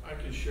 Don? I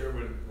can share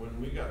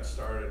when we got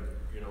started,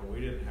 you know,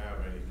 we didn't have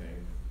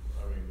anything.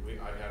 I mean,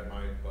 I had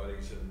my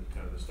buddies and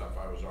kind of the stuff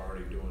I was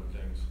already doing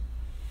things,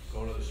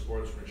 going to the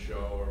sportsman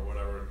show or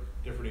whatever,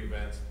 different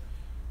events.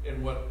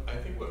 And what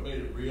made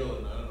it real,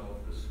 and I don't know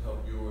if this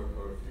helped you or if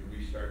you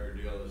restart your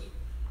deal, is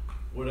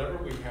whatever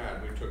we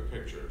had, we took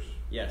pictures.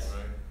 Yes.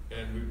 Right?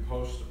 And we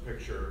post a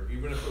picture,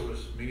 even if it was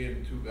me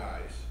and two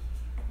guys,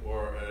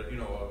 or you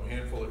know, a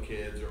handful of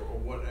kids, or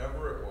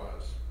whatever it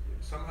was.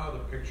 Somehow the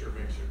picture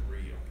makes it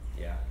real.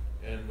 Yeah.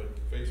 And with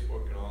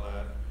Facebook and all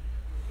that,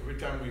 every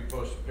time we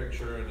post a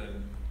picture, and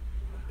then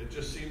it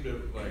just seemed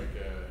to like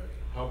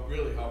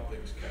really help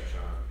things catch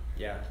on.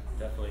 Yeah,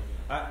 definitely.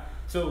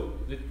 So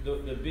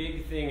the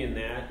big thing in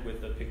that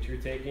with the picture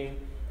taking.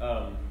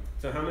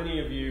 So how many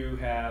of you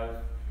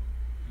have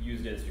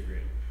used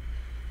Instagram?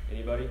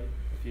 Anybody?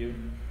 A few?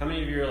 How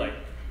many of you are like,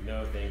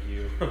 no, thank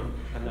you.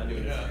 I'm not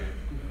doing Instagram.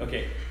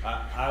 Okay,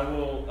 I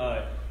will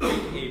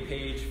take a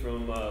page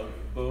from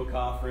Bo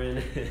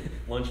Coffrin,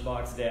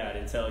 Lunchbox Dad,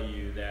 and tell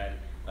you that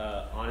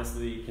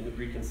honestly, can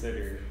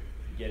reconsider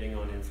getting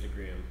on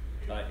Instagram.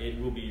 It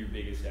will be your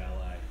biggest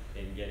ally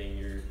in getting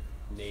your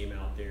name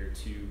out there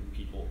to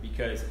people,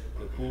 because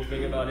the cool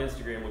thing about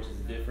Instagram, which is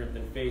different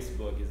than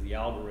Facebook, is the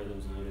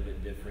algorithm's a little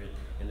bit different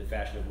in the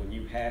fashion of when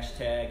you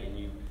hashtag and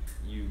you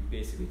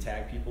basically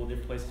tag people in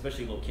different places,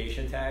 especially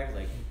location tags,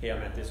 like, hey,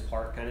 I'm at this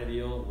park kind of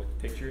deal with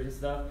pictures and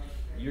stuff.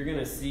 You're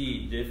gonna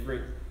see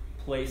different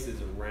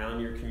places around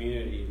your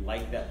community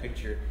like that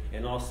picture,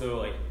 and also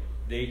like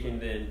they can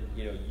then,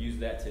 you know, use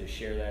that to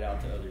share that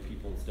out to other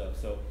people and stuff.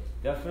 So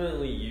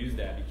definitely use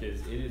that, because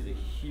it is a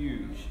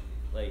huge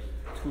like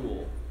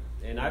tool.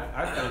 And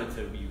I've found it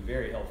to be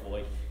very helpful,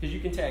 like, because you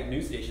can tag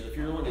news stations. If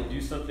you're wanting to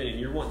do something and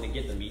you're wanting to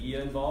get the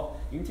media involved,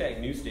 you can tag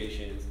news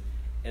stations,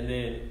 and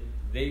then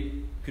they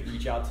could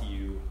reach out to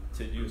you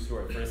to do a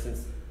story. For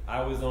instance,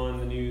 I was on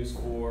the news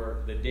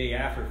for the day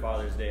after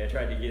Father's Day. I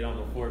tried to get on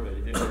before, but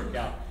it didn't work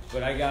out.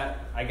 But I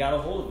got a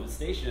hold of the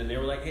station, and they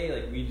were like, hey,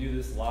 like, we do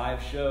this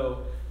live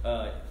show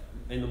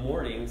in the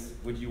mornings.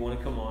 Would you want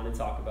to come on and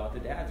talk about the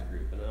dads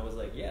group? And I was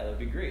like, yeah, that'd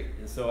be great.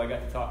 And so I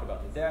got to talk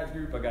about the dads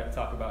group. I got to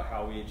talk about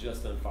how we had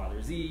just done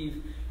Father's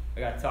Eve. I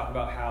got to talk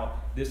about how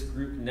this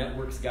group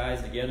networks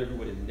guys together who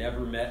would have never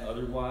met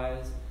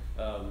otherwise,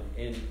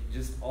 and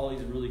just all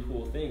these really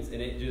cool things.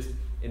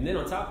 And then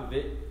on top of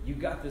it, you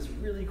got this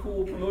really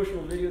cool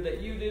promotional video that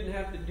you didn't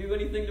have to do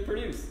anything to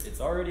produce.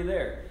 It's already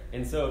there.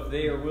 And so if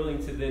they are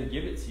willing to then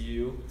give it to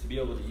you to be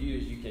able to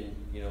use, you can,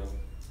 you know,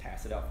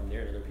 pass it out from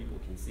there and other people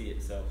can see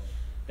it. So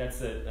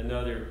that's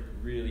another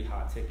really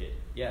hot ticket.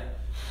 Yeah.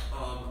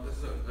 I'm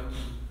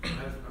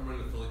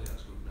running the Philly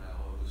Cats group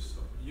now. It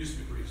used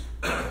to be Breeze.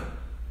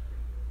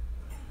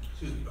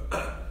 Excuse me.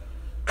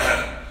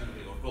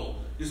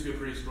 Used to be a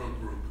pretty strong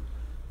group.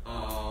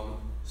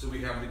 So we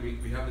have the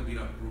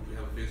meetup group. We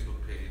have a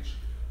Facebook page.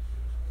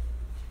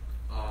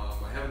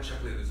 I haven't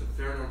checked it. There's a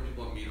fair number of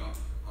people on Meetup.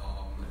 I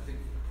think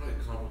probably a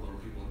comparable number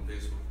of people on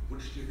Facebook.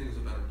 Which do you think is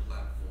a better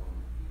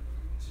platform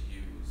to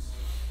use?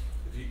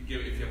 If you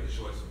have the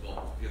choice of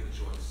both, if you have the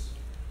choice.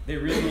 They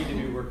really need to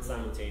do work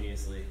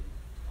simultaneously,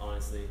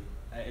 honestly.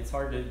 It's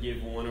hard to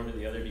give one over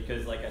the other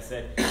because, like I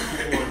said,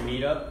 people on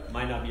Meetup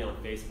might not be on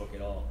Facebook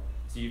at all.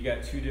 So you've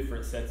got two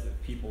different sets of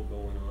people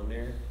going on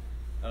there.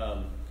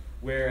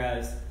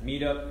 Whereas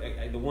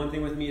Meetup, the one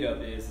thing with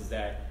Meetup is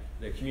that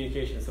the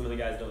communication, some of the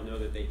guys don't know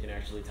that they can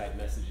actually type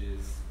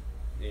messages,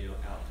 you know,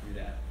 out through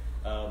that.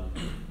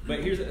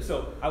 But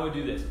so I would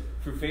do this.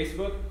 Through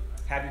Facebook,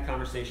 have your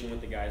conversation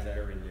with the guys that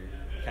are in there.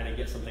 Kind of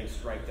get something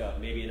striked up,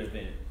 maybe an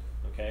event,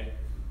 okay?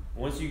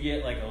 Once you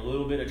get like a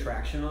little bit of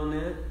traction on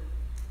that,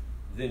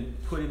 then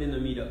put it in the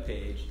meetup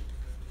page.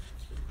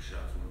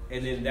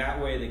 And then that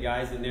way the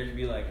guys in there can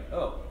be like,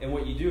 oh, and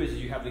what you do is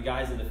you have the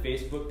guys in the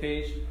Facebook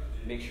page,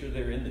 make sure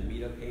they're in the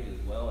meetup page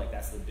as well. Like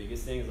that's the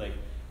biggest thing, is like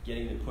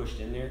getting them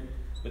pushed in there.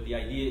 But the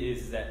idea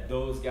is that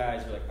those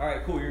guys are like, all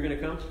right, cool, you're gonna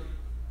come.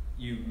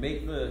 You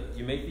make the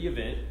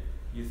event,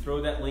 you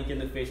throw that link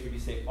into Facebook, you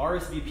say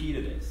RSVP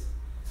to this.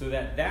 So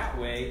that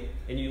way,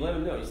 and you let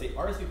them know, you say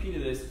RSVP to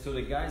this, so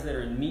the guys that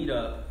are in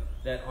meetup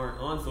that aren't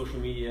on social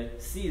media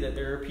see that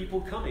there are people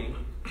coming.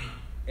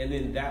 And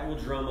then that will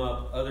drum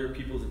up other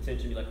people's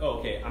attention. Be like, oh,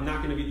 okay, I'm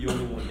not going to be the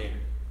only one there,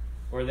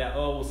 or that,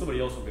 oh, well, somebody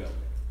else will go.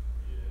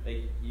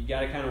 Like you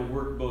got to kind of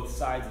work both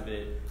sides of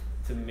it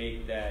to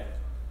make that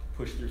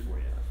push through for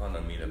you. I found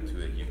on Meetup too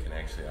that you can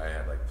actually, I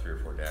had like 3 or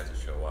 4 dads that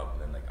show up,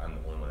 and then like I'm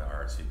the only one that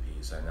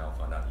RSVP. So I now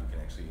found out you can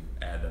actually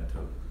add them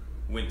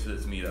to went to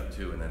this meetup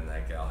too, and then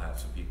like I'll have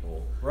some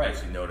people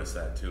actually notice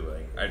that too.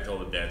 Like I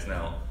told the dads,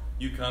 now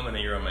you come and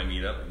you're on my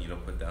meetup and you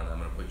don't put down, I'm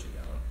going to put you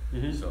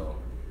down. Mm-hmm. So.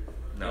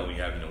 Now we'll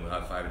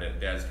have 5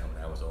 dads coming.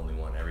 I was the only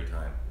one every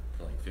time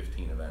for like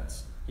 15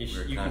 events.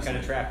 You can kind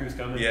of track who's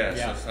coming.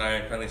 Yeah. So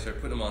I finally started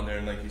putting them on there,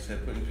 and like you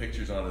said, putting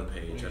pictures on the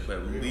page. I put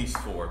at least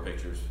 4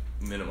 pictures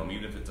minimum,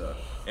 even if it's a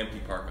empty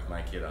park with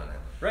my kid on it.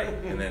 Right.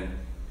 And then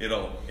it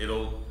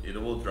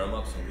will drum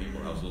up some people.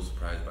 I was a little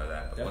surprised by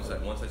that.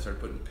 But once I started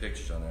putting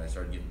pictures on there, I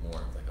started getting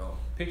more. Like, oh.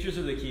 Pictures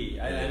are the key.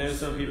 I know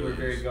some people are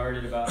very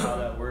guarded about how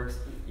that works.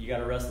 You got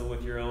to wrestle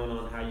with your own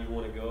on how you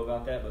want to go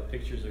about that, but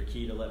pictures are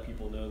key to let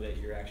people know that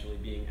you're actually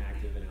being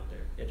active and out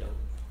there. Yeah, John.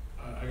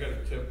 I got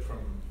a tip from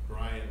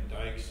Brian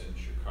Dykes in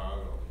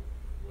Chicago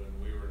when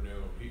we were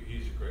new.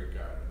 He's a great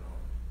guy. I don't know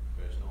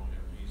if you guys know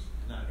him. He's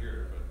not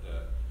here,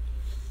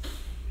 but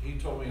he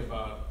told me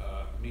about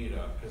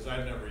Meetup, because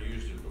I'd never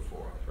used it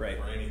before for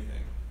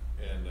anything.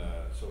 And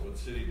so with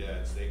City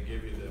Dads, they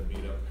give you the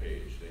Meetup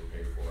page. They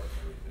pay for it and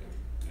everything.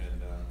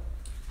 And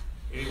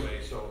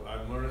anyway, so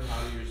I'm learning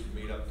how to use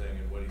the Meetup thing,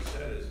 and what he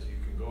said is you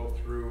can go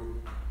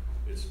through,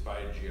 it's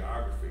by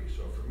geography.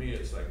 So for me,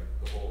 it's like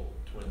the whole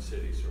Twin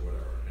Cities or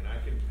whatever, and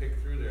I can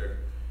pick through there.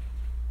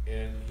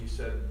 And he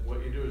said,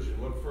 what you do is you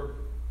look for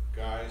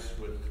guys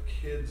with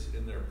kids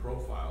in their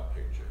profile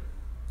picture,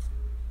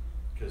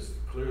 because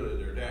clearly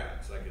they're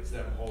dads, like it's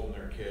them holding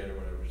their kid or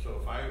whatever. So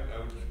if I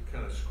would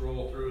kind of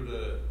scroll through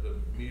the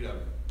Meetup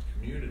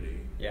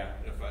community,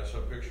 and if I saw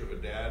a picture of a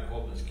dad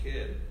holding his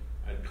kid,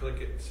 I'd click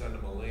it and send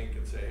them a link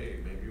and say, hey,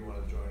 maybe you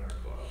want to join our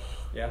club.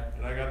 Yeah.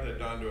 And I got that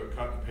down to a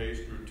cut and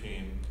paste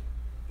routine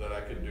that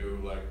I could do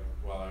like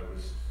while I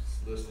was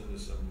listening to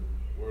some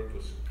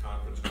worthless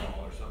conference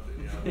call or something,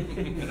 you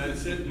know. And I'd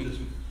sit and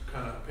just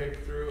kind of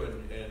pick through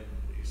and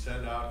you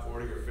send out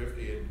 40 or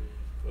 50, and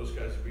those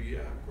guys would be, yeah,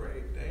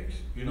 great, thanks.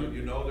 You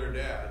know they're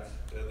dads,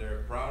 and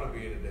they're proud of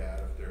being a dad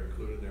if they're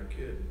including their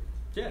kid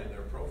in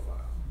their profile.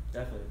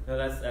 Definitely. No,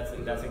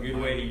 that's a good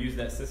way to use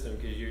that system,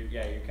 because you're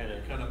kind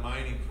of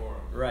mining for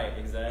them. Right.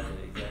 Exactly.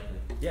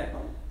 Yeah.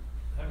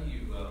 How do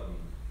you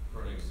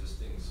for an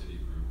existing city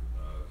group?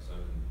 Because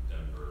I'm in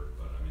Denver,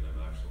 but I mean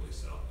I'm actually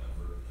South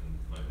Denver, and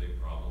my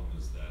big problem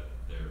is that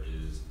there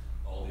is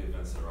all the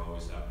events that are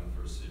always happening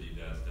for City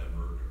Dads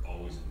Denver are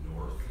always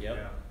north. Yep.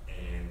 Yeah.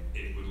 And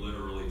it would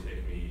literally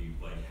take me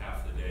like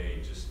half the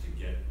day just to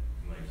get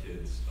my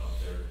kids up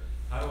there.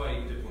 How do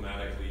I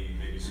diplomatically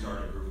maybe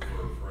start a group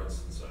for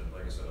instance,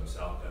 like I said, I'm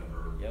South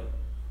Denver. Yep.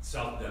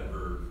 South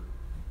Denver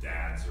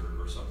dads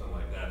or something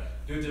like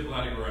that. Do it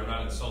diplomatically where I'm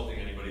not insulting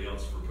anybody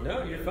else for putting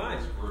together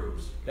these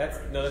groups. That's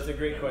a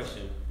great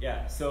question.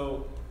 Yeah.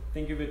 So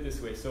think of it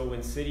this way. So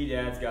when City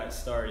Dads got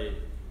started,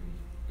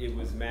 it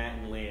was Matt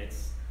and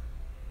Lance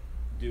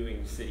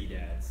doing City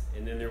Dads,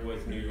 and then there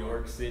was New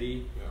York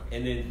City,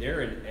 and then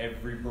they're in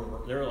every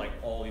borough. They're like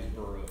all these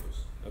boroughs.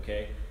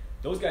 Okay,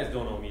 those guys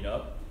don't all meet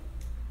up.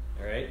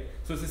 All right,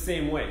 so it's the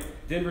same way.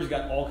 Denver's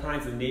got all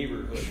kinds of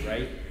neighborhoods,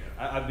 right?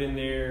 I've been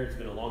there. It's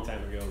been a long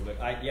time ago,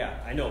 but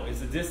I know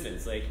it's a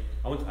distance. Like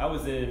I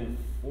was in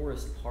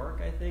Forest Park,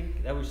 I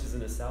think. That was just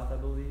in the south, I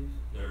believe.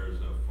 There is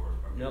no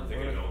Forest Park. Nope.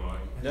 Illinois.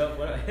 Nope.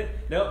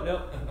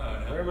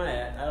 Where am I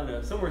at? I don't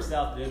know. Somewhere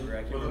south of Denver.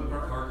 I can't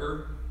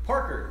remember.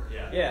 Parker.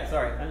 Yeah.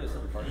 Sorry, I know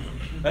something Parker.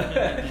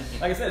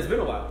 Like I said, it's been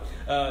a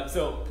while.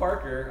 So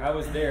Parker, I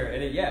was there,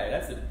 and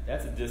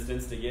that's a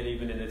distance to get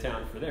even into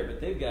town for there.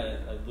 But they've got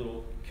a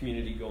little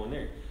community going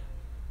there.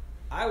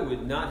 I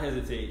would not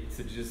hesitate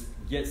to just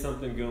get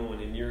something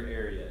going in your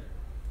area.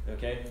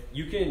 Okay,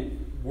 you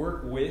can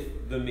work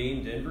with the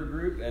main Denver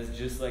group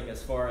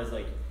as far as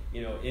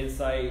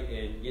insight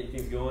and getting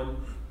things going.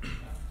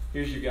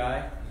 Here's your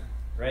guy,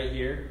 right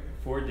here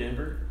for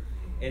Denver.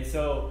 And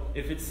so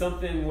if it's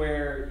something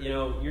where,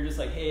 you're just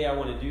like, hey, I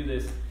want to do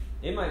this,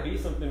 it might be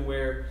something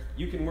where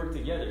you can work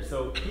together.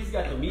 So he's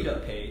got the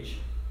meetup page,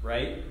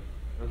 right?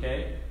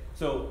 Okay?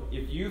 So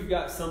if you've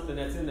got something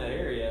that's in that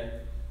area,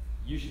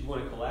 you should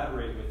want to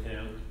collaborate with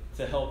him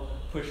to help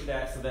push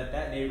that so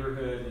that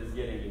neighborhood is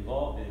getting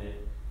involved in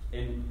it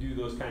and do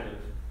those kind of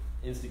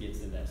instigates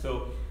in that.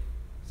 So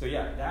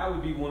yeah, that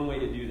would be one way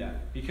to do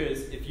that.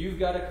 Because if you've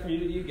got a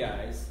community of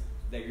guys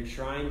that you're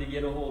trying to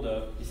get a hold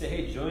of, you say,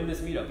 hey, join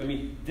this meetup. I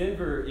mean,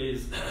 Denver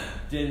is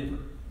Denver,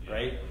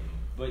 right?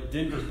 But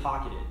Denver's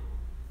pocketed.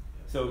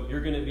 So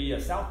you're going to be a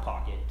south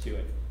pocket to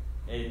it.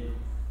 And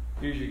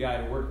here's your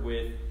guy to work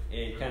with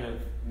and kind of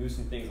move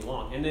some things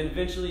along. And then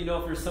eventually, you know,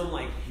 if there's some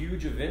like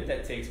huge event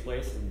that takes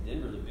place, and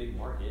Denver's a big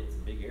market, it's a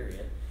big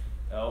area,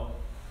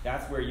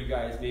 that's where you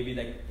guys, maybe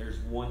like there's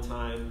one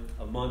time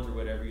a month or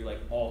whatever, you like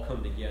all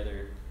come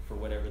together for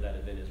whatever that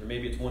event is. Or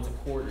maybe it's once a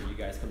quarter you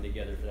guys come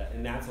together for that.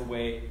 And that's a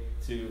way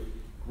to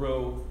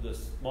grow the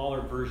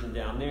smaller version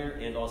down there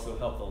and also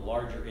help the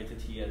larger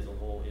entity as a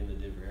whole in the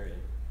Denver area.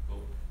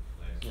 Cool.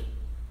 Thanks.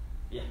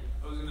 Yeah.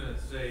 I was going to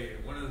say,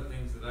 one of the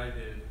things that I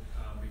did,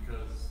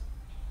 because,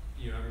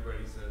 you know,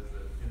 everybody says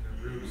that in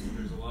their groups,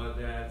 there's a lot of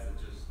dads that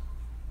just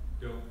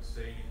don't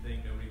say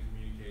anything, nobody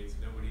communicates,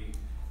 nobody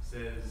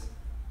says,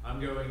 I'm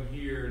going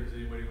here, does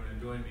anybody want to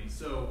join me?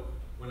 So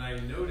when I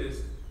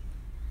noticed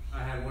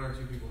I had one or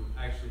two people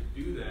actually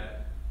do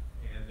that,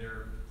 and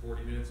they're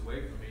 40 minutes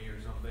away from me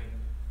or something,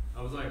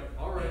 I was like,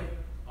 all right,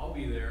 I'll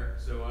be there.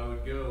 So I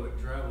would go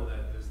and travel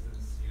that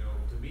distance, you know,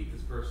 to meet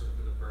this person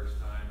for the first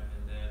time,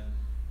 and then,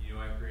 you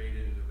know, I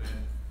created an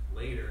event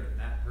later, and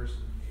that person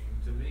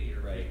came to me,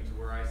 or came to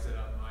where I set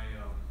up my,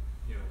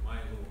 you know, my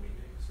little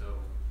meeting. So,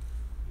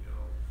 you know.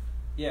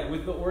 Yeah,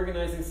 with the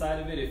organizing side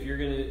of it, if you're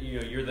gonna, you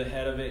know, you're the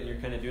head of it and you're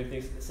kind of doing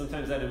things,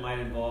 sometimes that might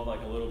involve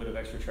like a little bit of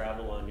extra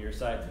travel on your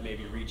side to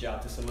maybe reach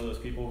out to some of those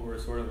people who are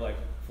sort of like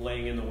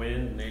flaying in the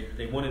wind, and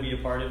they want to be a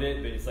part of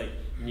it, but it's like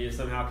you need to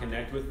somehow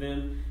connect with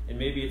them. And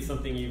maybe it's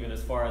something even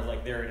as far as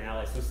like they're an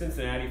ally. So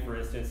Cincinnati, for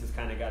instance, has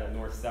kind of got a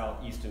north,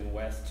 south, east, and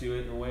west to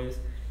it in ways.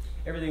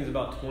 Everything's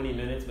about 20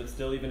 minutes, but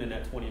still even in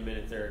that 20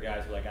 minutes, there are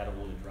guys who are like, I don't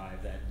want to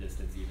drive that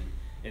distance even.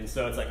 And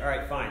so it's like, all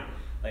right, fine.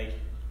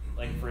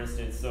 Like for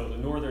instance, so the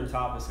northern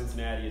top of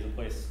Cincinnati is a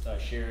place,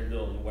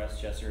 Sharonville in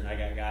Westchester, and I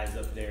got guys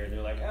up there, and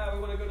they're like, we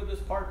want to go to this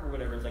park or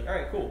whatever. It's like, all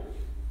right, cool.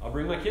 I'll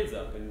bring my kids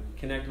up and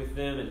connect with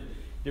them and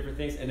different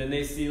things. And then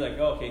they see like,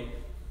 oh, okay,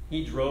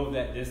 he drove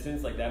that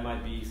distance, like that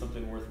might be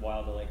something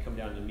worthwhile to like come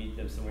down and meet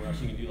them somewhere else.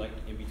 You can do like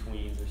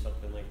in-betweens or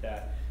something like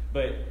that.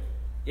 But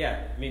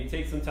yeah, I mean,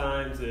 take some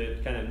time to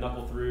kind of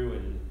knuckle through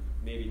and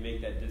maybe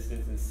make that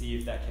distance and see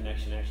if that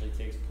connection actually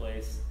takes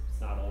place.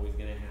 It's not always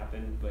going to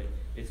happen, but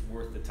it's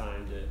worth the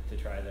time to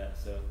try that.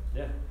 So,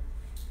 yeah.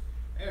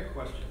 I have a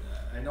question.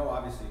 I know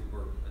obviously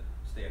we're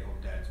a stay-at-home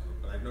dads group,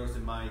 but I've noticed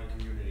in my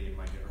community, in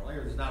my general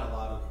area, there's not a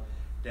lot of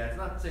dads,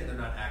 not saying they're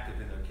not active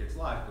in their kids'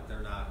 lives, but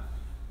they're not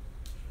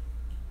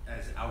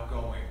as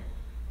outgoing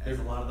as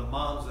a lot of the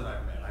moms that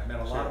I've met. I've met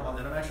a lot of moms,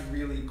 and I'm actually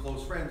really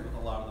close friends with a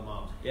lot of the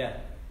moms. Yeah.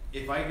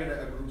 If I get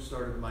a group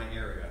started in my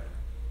area,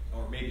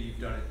 or maybe you've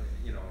done it,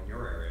 you know, in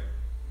your area,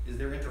 is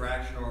there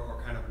interaction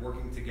or kind of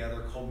working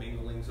together,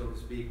 commingling, so to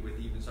speak, with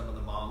even some of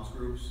the moms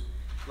groups?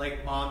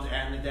 Like moms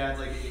and the dads,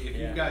 like if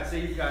you've got,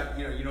 say you've got,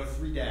 you know,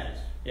 3 dads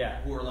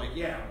who are like,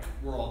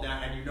 we're all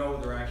down, and you know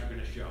they're actually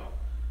going to show.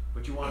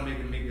 But you want to make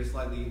it maybe a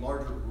slightly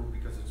larger group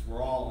because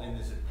we're all in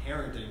this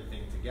parenting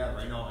thing together.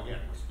 I know, again,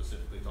 we're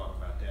specifically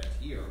talking about dads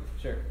here.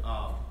 Sure.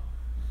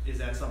 Is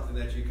that something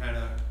that you kind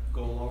of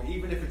go along,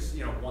 even if it's,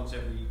 you know, once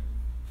every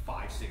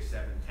 5, 6,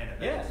 7, 10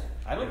 events? Yeah,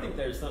 I don't think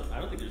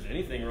there's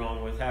anything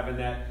wrong with having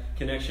that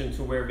connection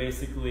to where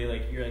basically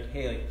like you're like,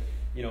 hey, like,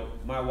 you know,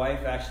 my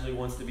wife actually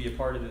wants to be a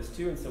part of this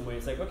too in some way.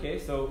 It's like, okay,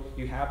 so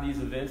you have these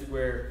events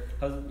where,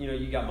 you know,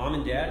 you got mom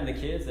and dad and the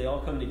kids, they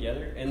all come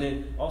together. And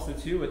then also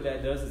too, what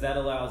that does is that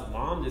allows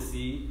mom to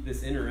see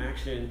this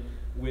interaction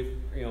with,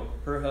 you know,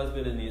 her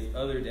husband and these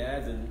other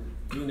dads and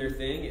doing their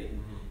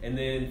thing. And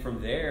then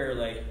from there,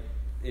 like,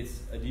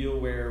 it's a deal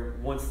where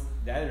once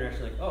that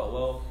interaction, like, oh,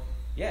 well,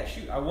 yeah,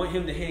 shoot, I want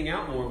him to hang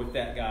out more with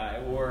that guy,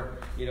 or,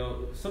 you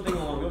know, something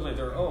along those lines,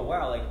 or, oh,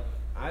 wow, like,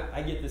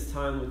 I get this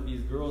time with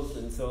these girls,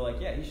 and so, like,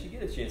 yeah, you should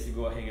get a chance to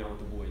go hang out with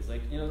the boys.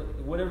 Like, you know,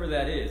 whatever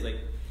that is, like,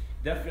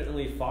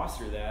 definitely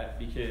foster that,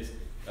 because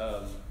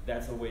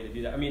that's a way to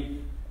do that. I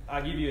mean,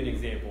 I'll give you an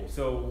example.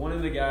 So one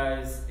of the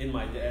guys in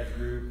my dad's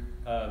group,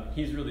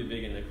 he's really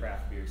big in the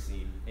craft beer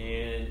scene,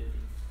 and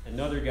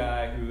another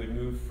guy who had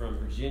moved from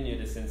Virginia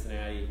to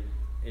Cincinnati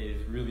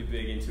is really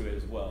big into it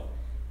as well.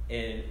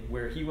 And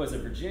where he was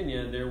in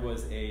Virginia, there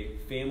was a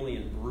family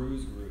and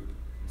brews group.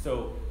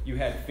 So you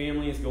had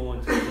families going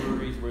to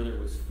breweries where there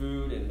was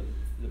food, and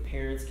the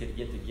parents could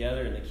get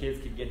together and the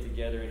kids could get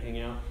together and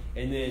hang out.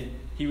 And then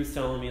he was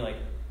telling me, like,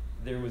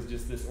 there was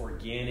just this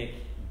organic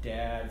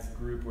dads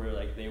group where,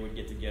 like, they would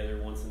get together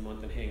once a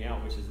month and hang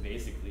out, which is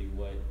basically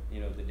what, you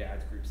know, the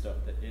dads group stuff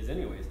that is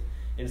anyways.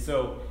 And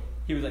so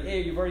he was like,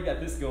 hey, you've already got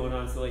this going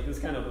on, so like this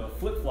kind of a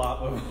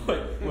flip-flop of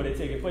what had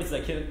taken place.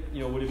 Like, you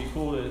know, would it be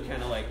cool to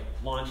kind of like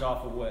launch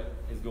off of what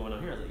is going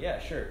on here? I was like, yeah,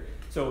 sure.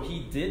 So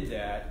he did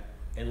that,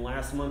 and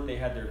last month they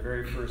had their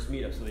very first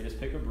meetup. So they just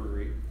pick a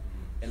brewery,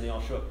 and they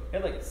all show up. They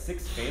had like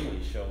 6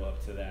 families show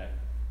up to that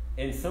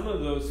And some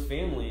of those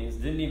families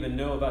didn't even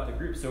know about the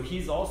group. So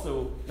he's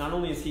also, not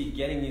only is he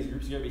getting these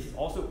groups together, but he's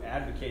also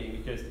advocating,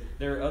 because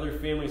there are other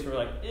families who are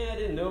like, I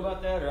didn't know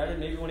about that, or I didn't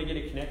maybe want to get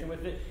it connected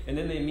with it. And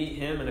then they meet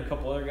him and a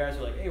couple other guys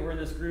who are like, hey, we're in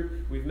this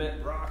group, we've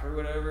met Brock or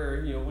whatever,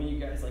 or, when you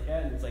guys like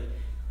that. And it's like,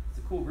 it's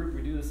a cool group,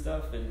 we do this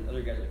stuff. And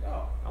other guys are like,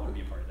 oh, I want to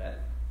be a part of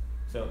that.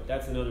 So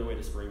that's another way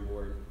to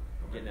springboard,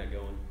 getting that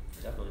going.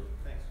 Definitely.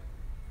 Thanks.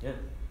 Yeah.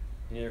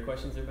 Any other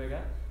questions everybody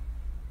got?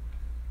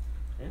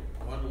 Yeah.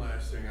 One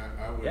last thing,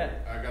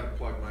 I gotta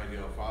plug my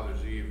deal,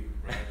 Father's Eve,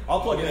 right?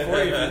 I'll plug it for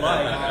you if you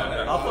like.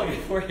 I'll plug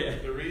it for you.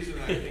 The reason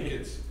I think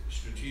it's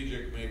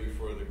strategic maybe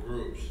for the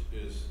groups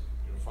is,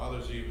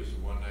 Father's Eve is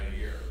one night a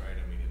year, right?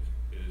 I mean,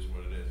 it is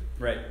what it is.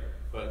 Right.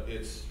 But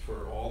it's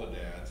for all the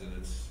dads, and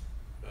it's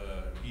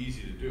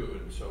easy to do.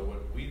 And so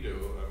what we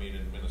do, I mean,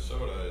 in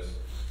Minnesota is,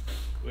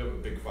 we have a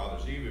big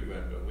Father's Eve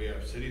event, but we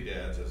have City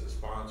Dads as a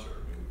sponsor.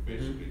 I mean, we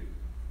basically,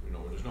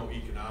 there's no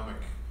economic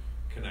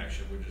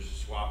connection, we're just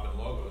swapping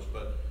logos.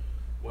 But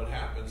what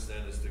happens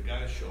then is the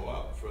guys show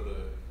up for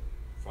the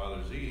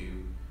Father's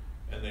Eve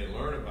and they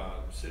learn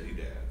about City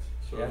Dads.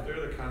 So if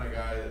they're the kind of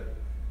guy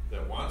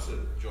that wants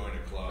to join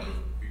a club,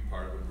 be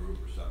part of a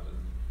group or something,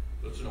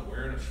 it's an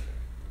awareness thing.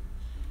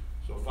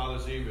 So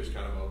Father's Eve is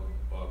kind of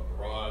a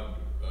broad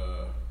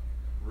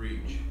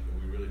reach,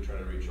 and we really try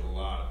to reach a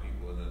lot of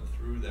people, and then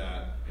through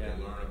that they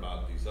learn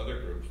about these other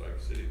groups like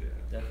City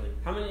Dads. Definitely.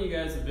 How many of you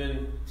guys have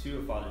been to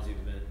a Father's Eve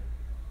event?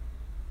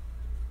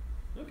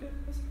 Okay,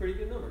 that's a pretty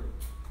good number.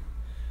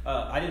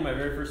 I did my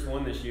very first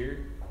one this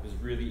year. It was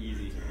really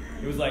easy.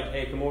 It was like,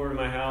 hey, come over to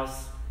my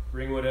house,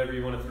 bring whatever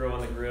you want to throw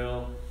on the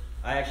grill.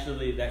 I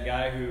actually, that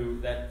guy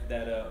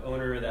that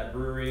owner of that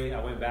brewery,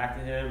 I went back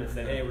to him and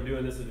said, hey, we're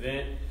doing this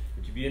event.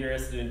 Would you be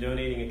interested in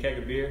donating a keg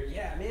of beer?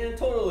 Yeah, man,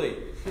 totally.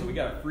 So we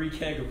got a free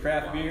keg of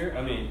craft beer.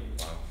 I mean,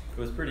 it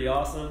was pretty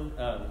awesome.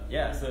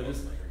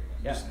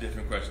 Just a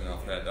different question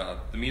off that.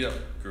 The meetup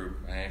group,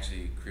 I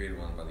actually created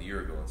one about a year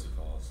ago in Sioux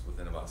Falls.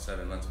 Within about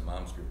 7 months, a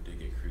mom's group did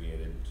get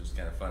created, which is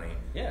kind of funny.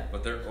 Yeah.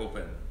 But they're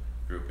open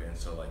group, and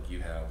so like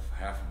you have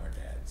half of them are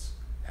dads,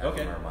 half of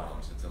them are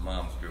moms. It's a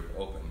mom's group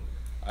open.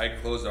 I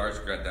closed ours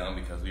down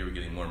because we were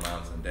getting more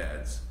moms than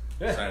dads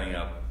signing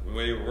up.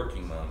 We were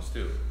working moms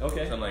too.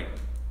 Okay. So I'm like,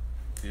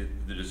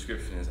 the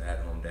description is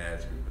at-home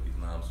dads group with these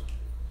moms.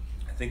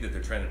 I think that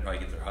they're trying to probably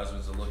get their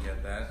husbands to look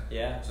at that.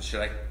 Yeah. So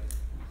should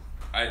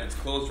it's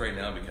closed right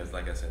now because,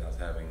 like I said, I was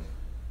having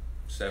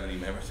 70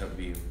 members. That would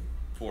be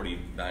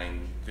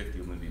 49, 50 of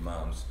them would be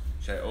moms.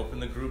 Should I open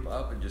the group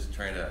up and just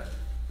try to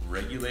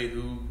regulate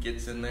who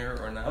gets in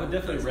there or not? I would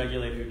definitely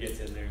regulate who gets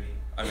in there.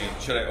 I mean,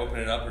 should I open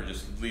it up or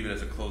just leave it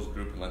as a closed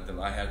group and let them?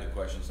 I had the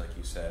questions like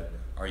you said.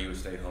 Are you a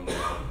stay-at-home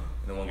dad?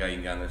 And then one guy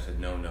you got in there said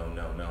no.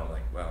 I'm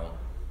like, well,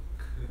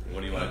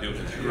 what do you want to do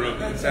with this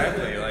group?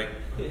 Exactly. Like,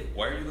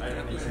 why are you looking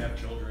at this? Have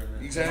children.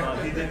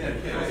 Exactly.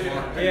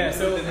 Yeah.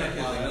 So.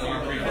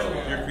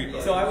 You're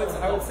creepo. So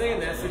I would say in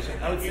that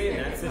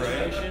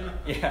situation.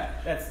 Yeah,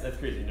 that's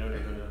crazy. No.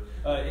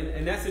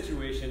 In that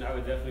situation, I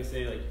would definitely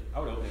say I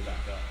would open it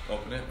back up.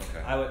 Open it.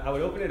 Okay. I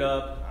would open it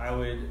up. I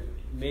would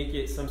make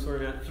it some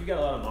sort of, if you got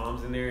a lot of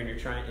moms in there and you're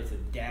trying, it's a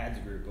dad's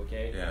group,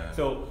 okay? Yeah.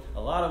 So a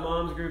lot of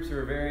moms groups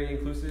are very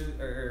inclusive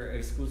or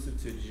exclusive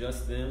to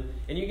just them,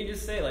 and you can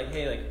just say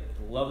hey,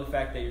 love the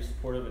fact that you're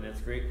supportive and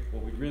that's great.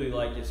 What we'd really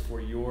like is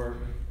for your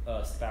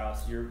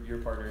spouse, your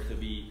partner to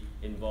be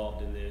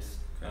involved in this,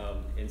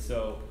 and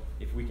so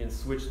if we can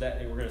switch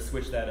that, and we're going to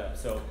switch that up.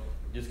 So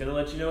just going to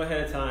let you know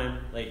ahead of time,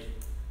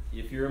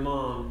 if you're a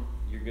mom,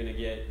 you're going to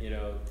get,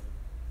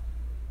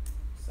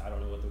 I don't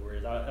know what the word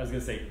is. I was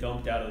gonna say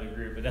dumped out of the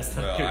group, but that's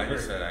not. Well, good I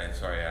just word. said I had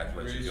to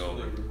let you go.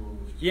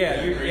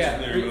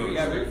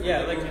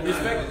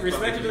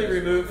 Respectively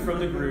removed from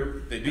the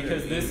group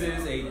because this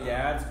is a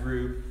dad's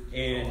group,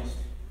 and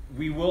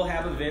we will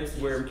have events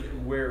where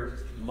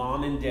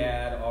mom and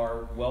dad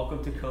are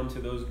welcome to come to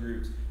those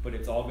groups, but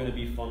it's all going to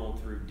be funneled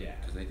through dad.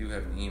 Because they do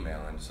have an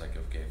email, and it's like,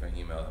 okay, if I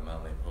email them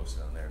out, and they post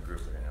it on their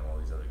group, they're gonna have all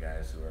these other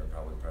guys who are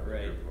probably part of the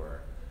group who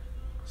are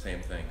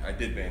same thing. I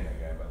did bang that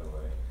guy, by the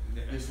way.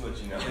 Just to let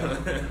you know. Did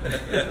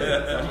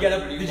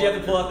you have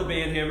to pull out the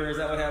band hammer? Is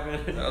that what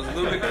happened? That was a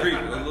little bit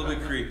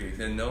creepy. He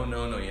said, no,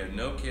 you have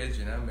no kids,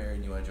 you're not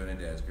married, you want to join a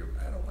dad's group.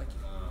 I don't like you.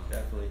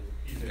 Definitely.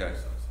 Okay.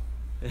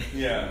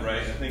 Yeah,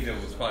 right. I think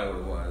that was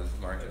probably what it was,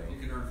 marketing. You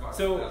can earn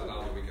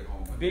 $5,000 a week at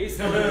home.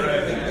 Based on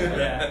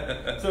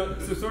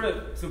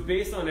So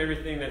based on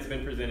everything that's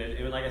been presented,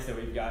 and like I said,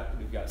 we've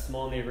got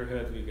small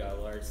neighborhoods, we've got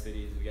large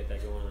cities, we got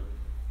that going on.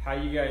 How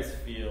do you guys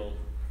feel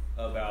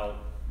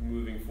about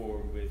moving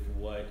forward with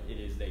what it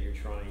is that you're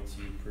trying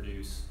to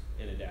produce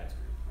in a dad's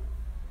group?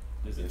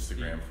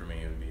 Instagram for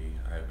me would be,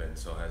 I've been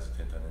so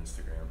hesitant on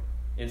Instagram.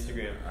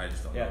 I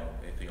just don't know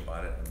anything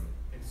about it.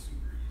 It's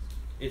super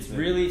easy. It's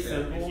really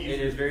simple. It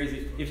is very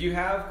easy. If you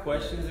have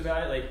questions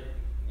about it,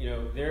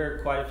 there are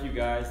quite a few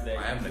guys that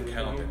I have an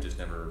account that just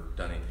never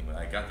done anything with.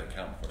 I got the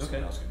account before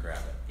someone else could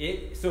grab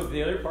it. So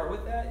the other part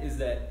with that is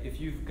that if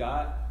you've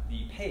got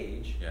the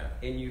page, Yeah.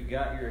 and you've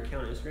got your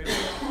account on Instagram,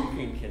 you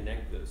can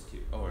connect those two.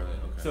 Oh, really?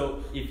 Okay.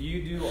 So if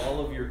you do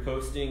all of your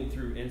posting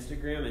through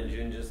Instagram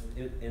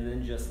and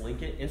then just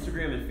link it,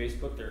 Instagram and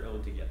Facebook, they're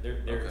owned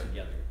together. They're Okay.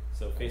 together.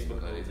 So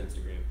Facebook owns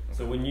Instagram. Okay.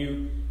 So when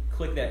you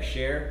click that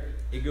share,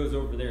 it goes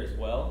over there as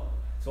well.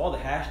 So all the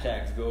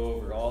hashtags go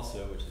over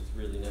also, which is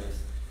really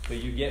nice. So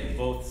you get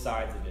both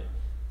sides of it.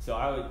 So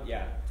I would,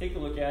 take a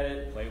look at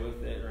it, play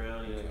with it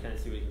around, kind of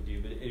see what you can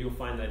do. But you'll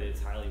find that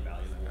it's highly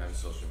valuable. I'm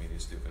social media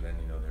stupid, and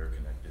they're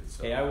connected.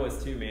 So. Hey, I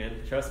was too,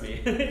 man. Trust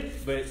me.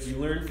 But you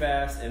learn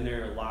fast, and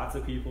there are lots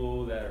of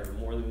people that are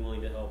more than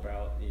willing to help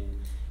out. And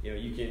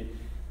you can,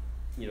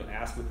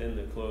 ask within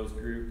the closed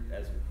group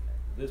as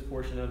this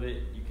portion of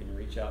it. You can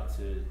reach out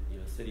to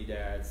city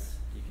dads.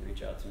 You can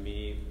reach out to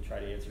me and try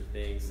to answer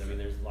things. I mean,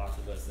 there's lots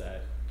of us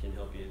that can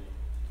help you.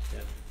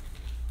 Yeah.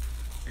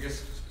 I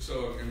guess,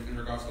 so in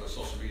regards to the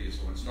social media,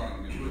 so when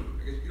starting a new group,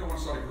 I guess you don't want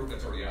to start a group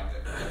that's already out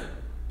there.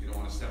 You don't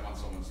want to step on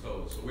someone's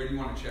toes. So where do you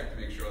want to check to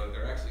make sure that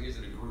there actually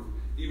isn't a group,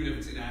 even if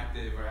it's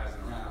inactive or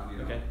hasn't around,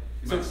 Okay.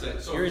 You might say,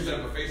 so instead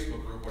of a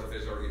Facebook group, what if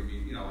there's already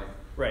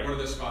right. What are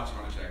the spots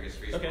you want to check? I guess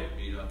Facebook, Okay.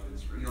 Meetup,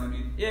 Instagram, you know what I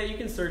mean? Yeah, you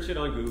can search it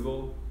on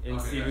Google and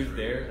Okay, see that's who's right,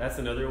 there. yeah. That's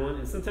another one.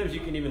 And sometimes you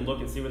can even look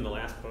and see when the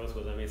last post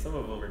was. I mean, some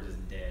of them are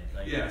just dead.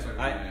 Like, Yeah, that's what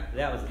I mean, yeah.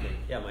 That was the thing.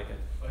 Yeah, Micah.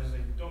 I was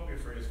like, don't be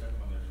afraid of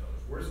stepping on their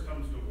toes. Worst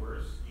comes to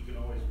worst, you can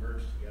always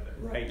merge together.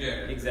 Right.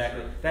 Yeah,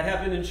 Exactly. sure. That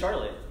happened in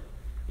Charlotte.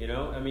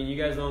 I mean, you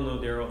guys all know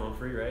Daryl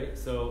Humphrey, right?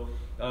 So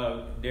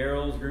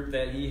Daryl's group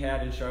that he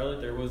had in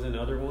Charlotte, there was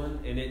another one,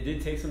 and it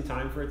did take some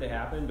time for it to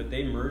happen, but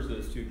they merged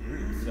those two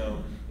groups,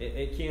 so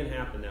it can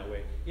happen that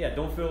way. Yeah,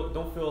 don't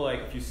feel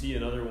like if you see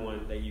another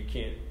one that you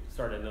can't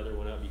start another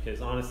one up,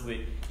 because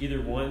honestly,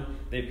 either one,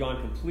 they've gone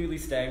completely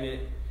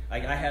stagnant.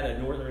 Like I had a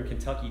Northern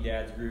Kentucky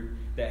dads group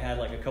that had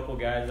like a couple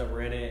guys that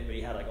were in it, but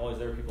he had like all these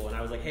other people, and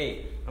I was like,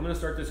 hey, I'm gonna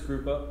start this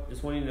group up.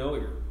 Just want you to know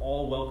you're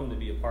all welcome to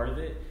be a part of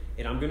it.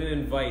 And I'm going to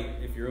invite,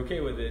 if you're okay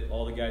with it,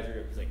 all the guys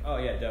are like, oh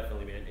yeah,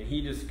 definitely, man. And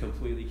he just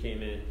completely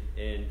came in,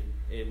 and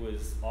it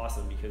was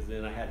awesome because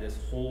then I had this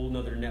whole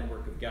nother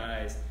network of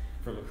guys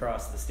from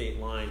across the state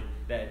line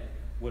that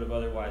would have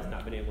otherwise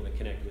not been able to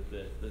connect with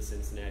the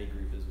Cincinnati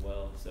group as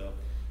well. So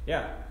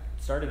yeah,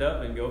 start it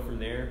up and go from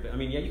there. But I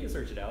mean, yeah, you can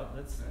search it out.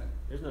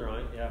 There's nothing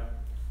wrong with it. Yeah.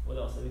 What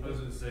else? I was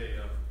going to say,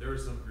 there were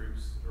some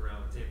groups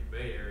around the Tampa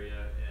Bay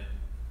area, and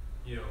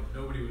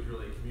nobody was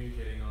really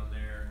communicating on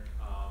there.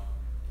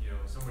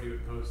 Somebody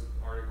would post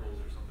articles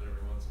or something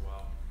every once in a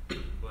while.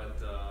 But,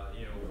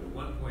 at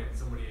one point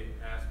somebody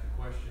asked a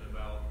question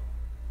about,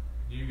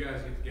 do you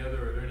guys get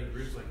together? Are there any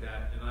groups like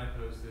that? And I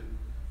posted,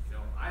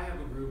 I have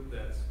a group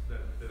that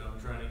I'm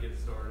trying to get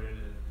started,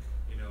 and,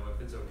 if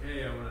it's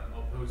okay,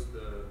 I'll post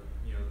the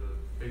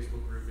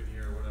Facebook group in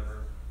here or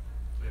whatever.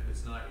 And if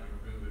it's not, you can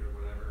remove it or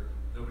whatever.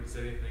 Nobody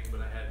said anything,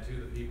 but I had two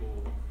of the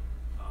people,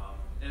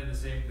 and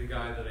the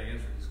guy that I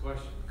answered this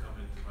question come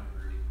into my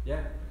group.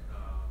 Yeah.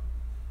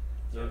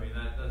 So I mean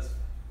that's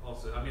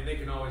also, I mean they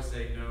can always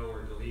say no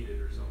or delete it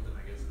or something.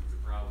 I guess it's a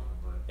problem,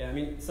 but yeah, I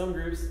mean some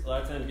groups a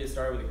lot of times get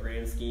started with a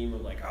grand scheme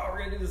of like, oh, we're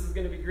gonna do this, is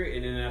gonna be great,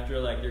 and then after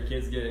like their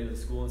kids get into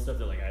school and stuff,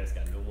 they're like, I just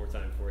got no more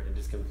time for it, and it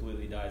just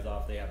completely dies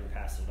off. They haven't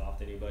passed it off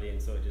to anybody, and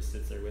so it just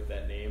sits there with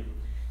that name.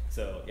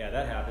 So yeah,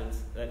 that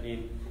happens. That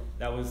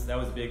was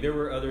big. There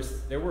were other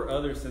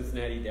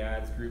Cincinnati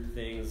dads group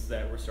things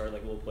that were started,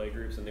 like little play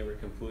groups, and they were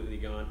completely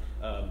gone.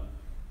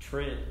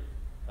 Trent.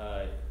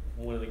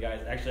 One of the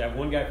guys, actually I have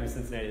one guy from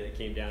Cincinnati that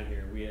came down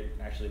here. We had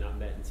actually not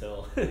met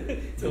until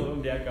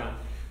HomeDadCon,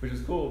 which was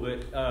cool,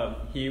 but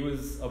he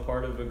was a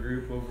part of a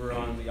group over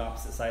on the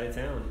opposite side of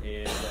town,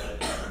 and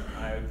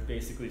I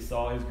basically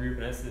saw his group,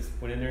 and I just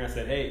went in there and I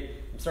said, hey,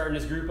 I'm starting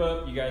this group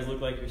up. You guys look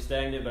like you're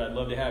stagnant, but I'd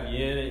love to have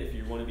you in it. If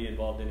you want to be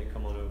involved in it,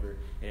 come on over.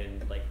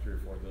 And like 3 or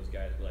 4 of those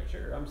guys were like,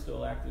 sure, I'm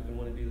still active and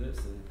want to do this,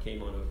 and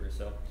came on over.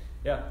 So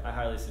yeah, I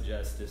highly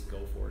suggest just go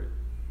for it.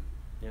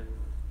 Yeah.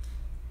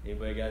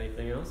 Anybody got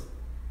anything else?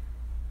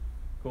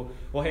 Cool.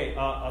 Well, hey,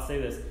 I'll say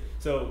this.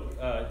 So,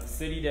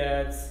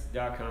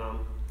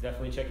 citydads.com,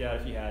 definitely check it out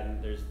if you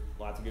hadn't. There's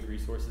lots of good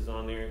resources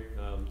on there.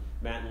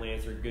 Matt and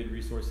Lance are good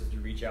resources to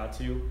reach out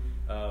to.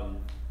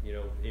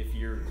 If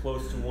you're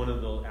close to one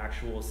of the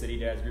actual City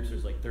Dads groups,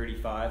 there's like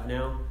 35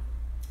 now.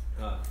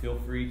 Feel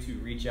free to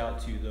reach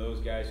out to those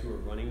guys who are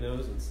running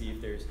those and see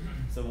if there's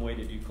some way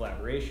to do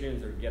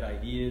collaborations or get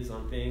ideas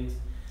on things.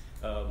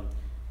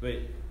 But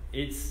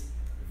it's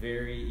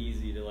very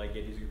easy to like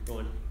get these groups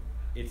going.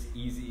 It's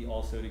easy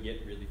also to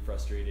get really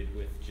frustrated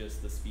with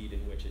just the speed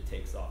in which it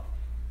takes off.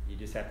 You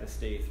just have to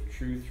stay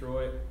true through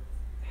it,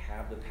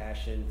 have the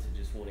passion to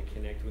just want to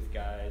connect with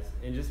guys,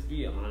 and just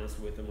be honest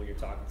with them when you're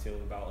talking to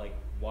them about like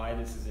why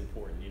this is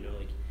important.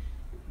 Like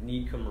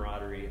need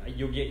camaraderie.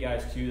 You'll get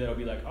guys too that'll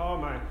be like, oh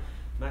my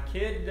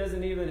kid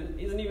isn't even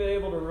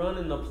able to run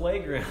in the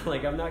playground.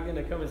 Like I'm not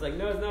gonna come. It's like,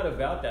 no, it's not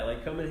about that.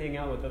 Like come and hang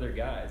out with other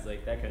guys,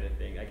 like that kind of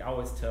thing. Like I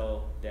always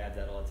tell dads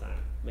that all the time.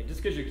 Like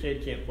just because your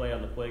kid can't play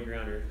on the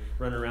playground or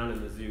run around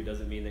in the zoo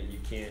doesn't mean that you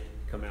can't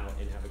come out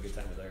and have a good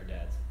time with other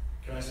dads.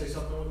 Can I say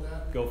something with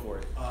that? Go for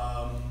it.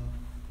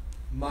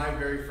 My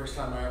very first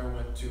time I ever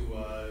went to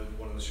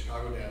one of the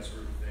Chicago Dance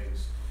Group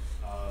things,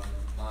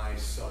 my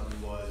son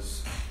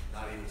was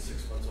not even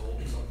 6 months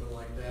old or something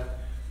like that.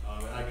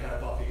 And I kind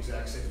of thought the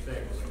exact same thing.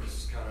 I was like,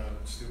 this is kind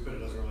of stupid. It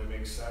doesn't really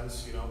make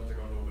sense. You know, they're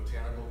going to a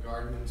botanical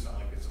garden. It's not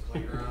like it's a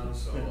playground,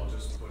 so I'll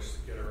just push the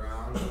kid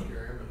around and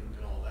carry him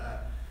and all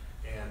that.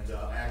 And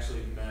I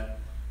actually met,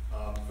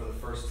 for the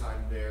first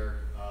time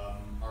there,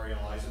 Ariel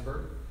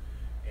Eisenberg.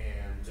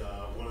 And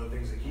one of the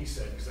things that he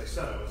said, because I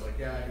said, I was like,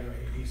 yeah, you know,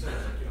 he said,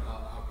 like, you know,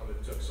 how come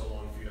it took so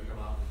long for you to come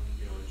out and,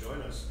 you know, and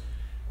join us?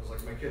 I was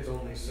like, my kid's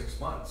only 6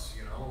 months,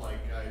 you know, like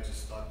I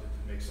just thought that it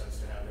didn't make sense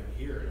to have him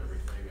here and everything.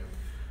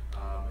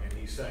 And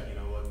he said, you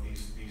know what,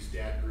 these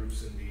dad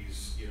groups and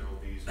these, you know,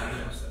 these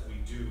meetups that we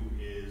do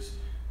is,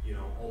 you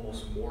know,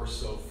 almost more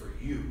so for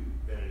you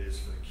than it is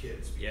for the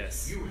kids. Because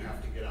yes. You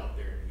have to get out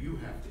there and you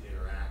have to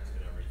interact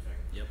and everything.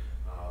 Yep.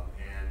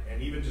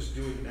 And even just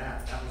doing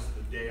that was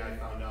the day I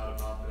found out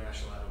about the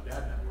National At-Home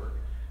Dad Network,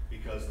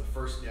 because the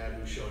first dad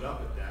who showed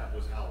up at that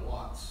was Al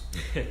Watts.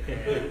 And,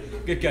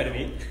 good guy to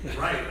meet.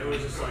 Right. It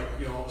was just like,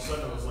 you know, all of a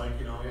sudden I was like,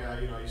 you know, yeah,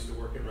 you know, I used to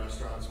work in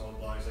restaurants, blah, blah,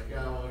 blah. He's like,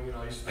 yeah, well, you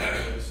know, I used to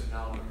do this, and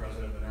now I'm the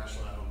president of the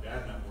National At-Home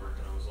Dad Network.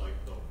 And I was like,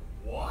 the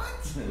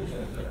what?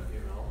 You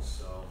know,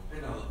 so.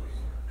 And now look.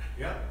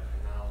 Yeah.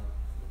 And now,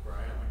 look where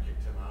I am. I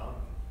kicked him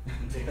out.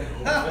 Taking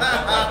over.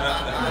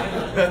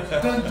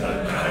 Dun,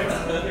 dun,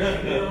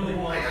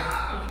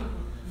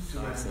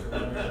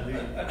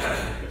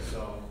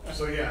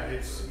 So yeah,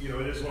 it's, you know,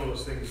 it is one of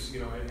those things, you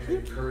know, and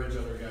encourage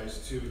other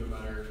guys too, no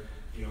matter,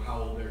 you know,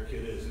 how old their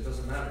kid is. It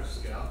doesn't matter,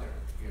 just get out there.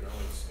 You know,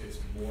 it's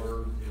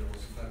more, you know,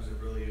 sometimes it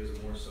really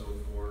is more so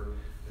for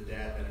the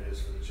dad than it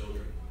is for the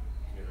children,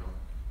 you know.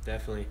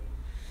 Definitely.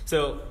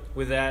 So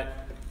with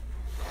that,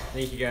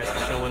 thank you guys for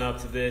showing up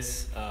to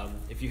this.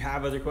 If you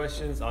have other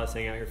questions, I'll just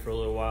hang out here for a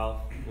little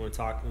while. I want to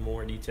talk in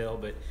more detail,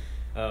 but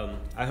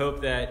I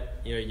hope that,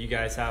 you know, you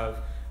guys have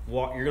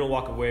you're gonna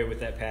walk away with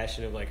that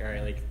passion of like, all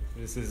right, like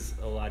this is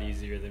a lot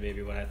easier than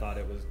maybe what I thought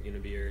it was gonna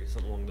be, or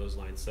something along those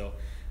lines. So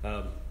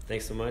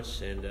thanks so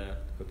much, and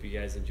hope you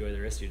guys enjoy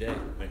the rest of your day.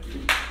 Thank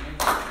you.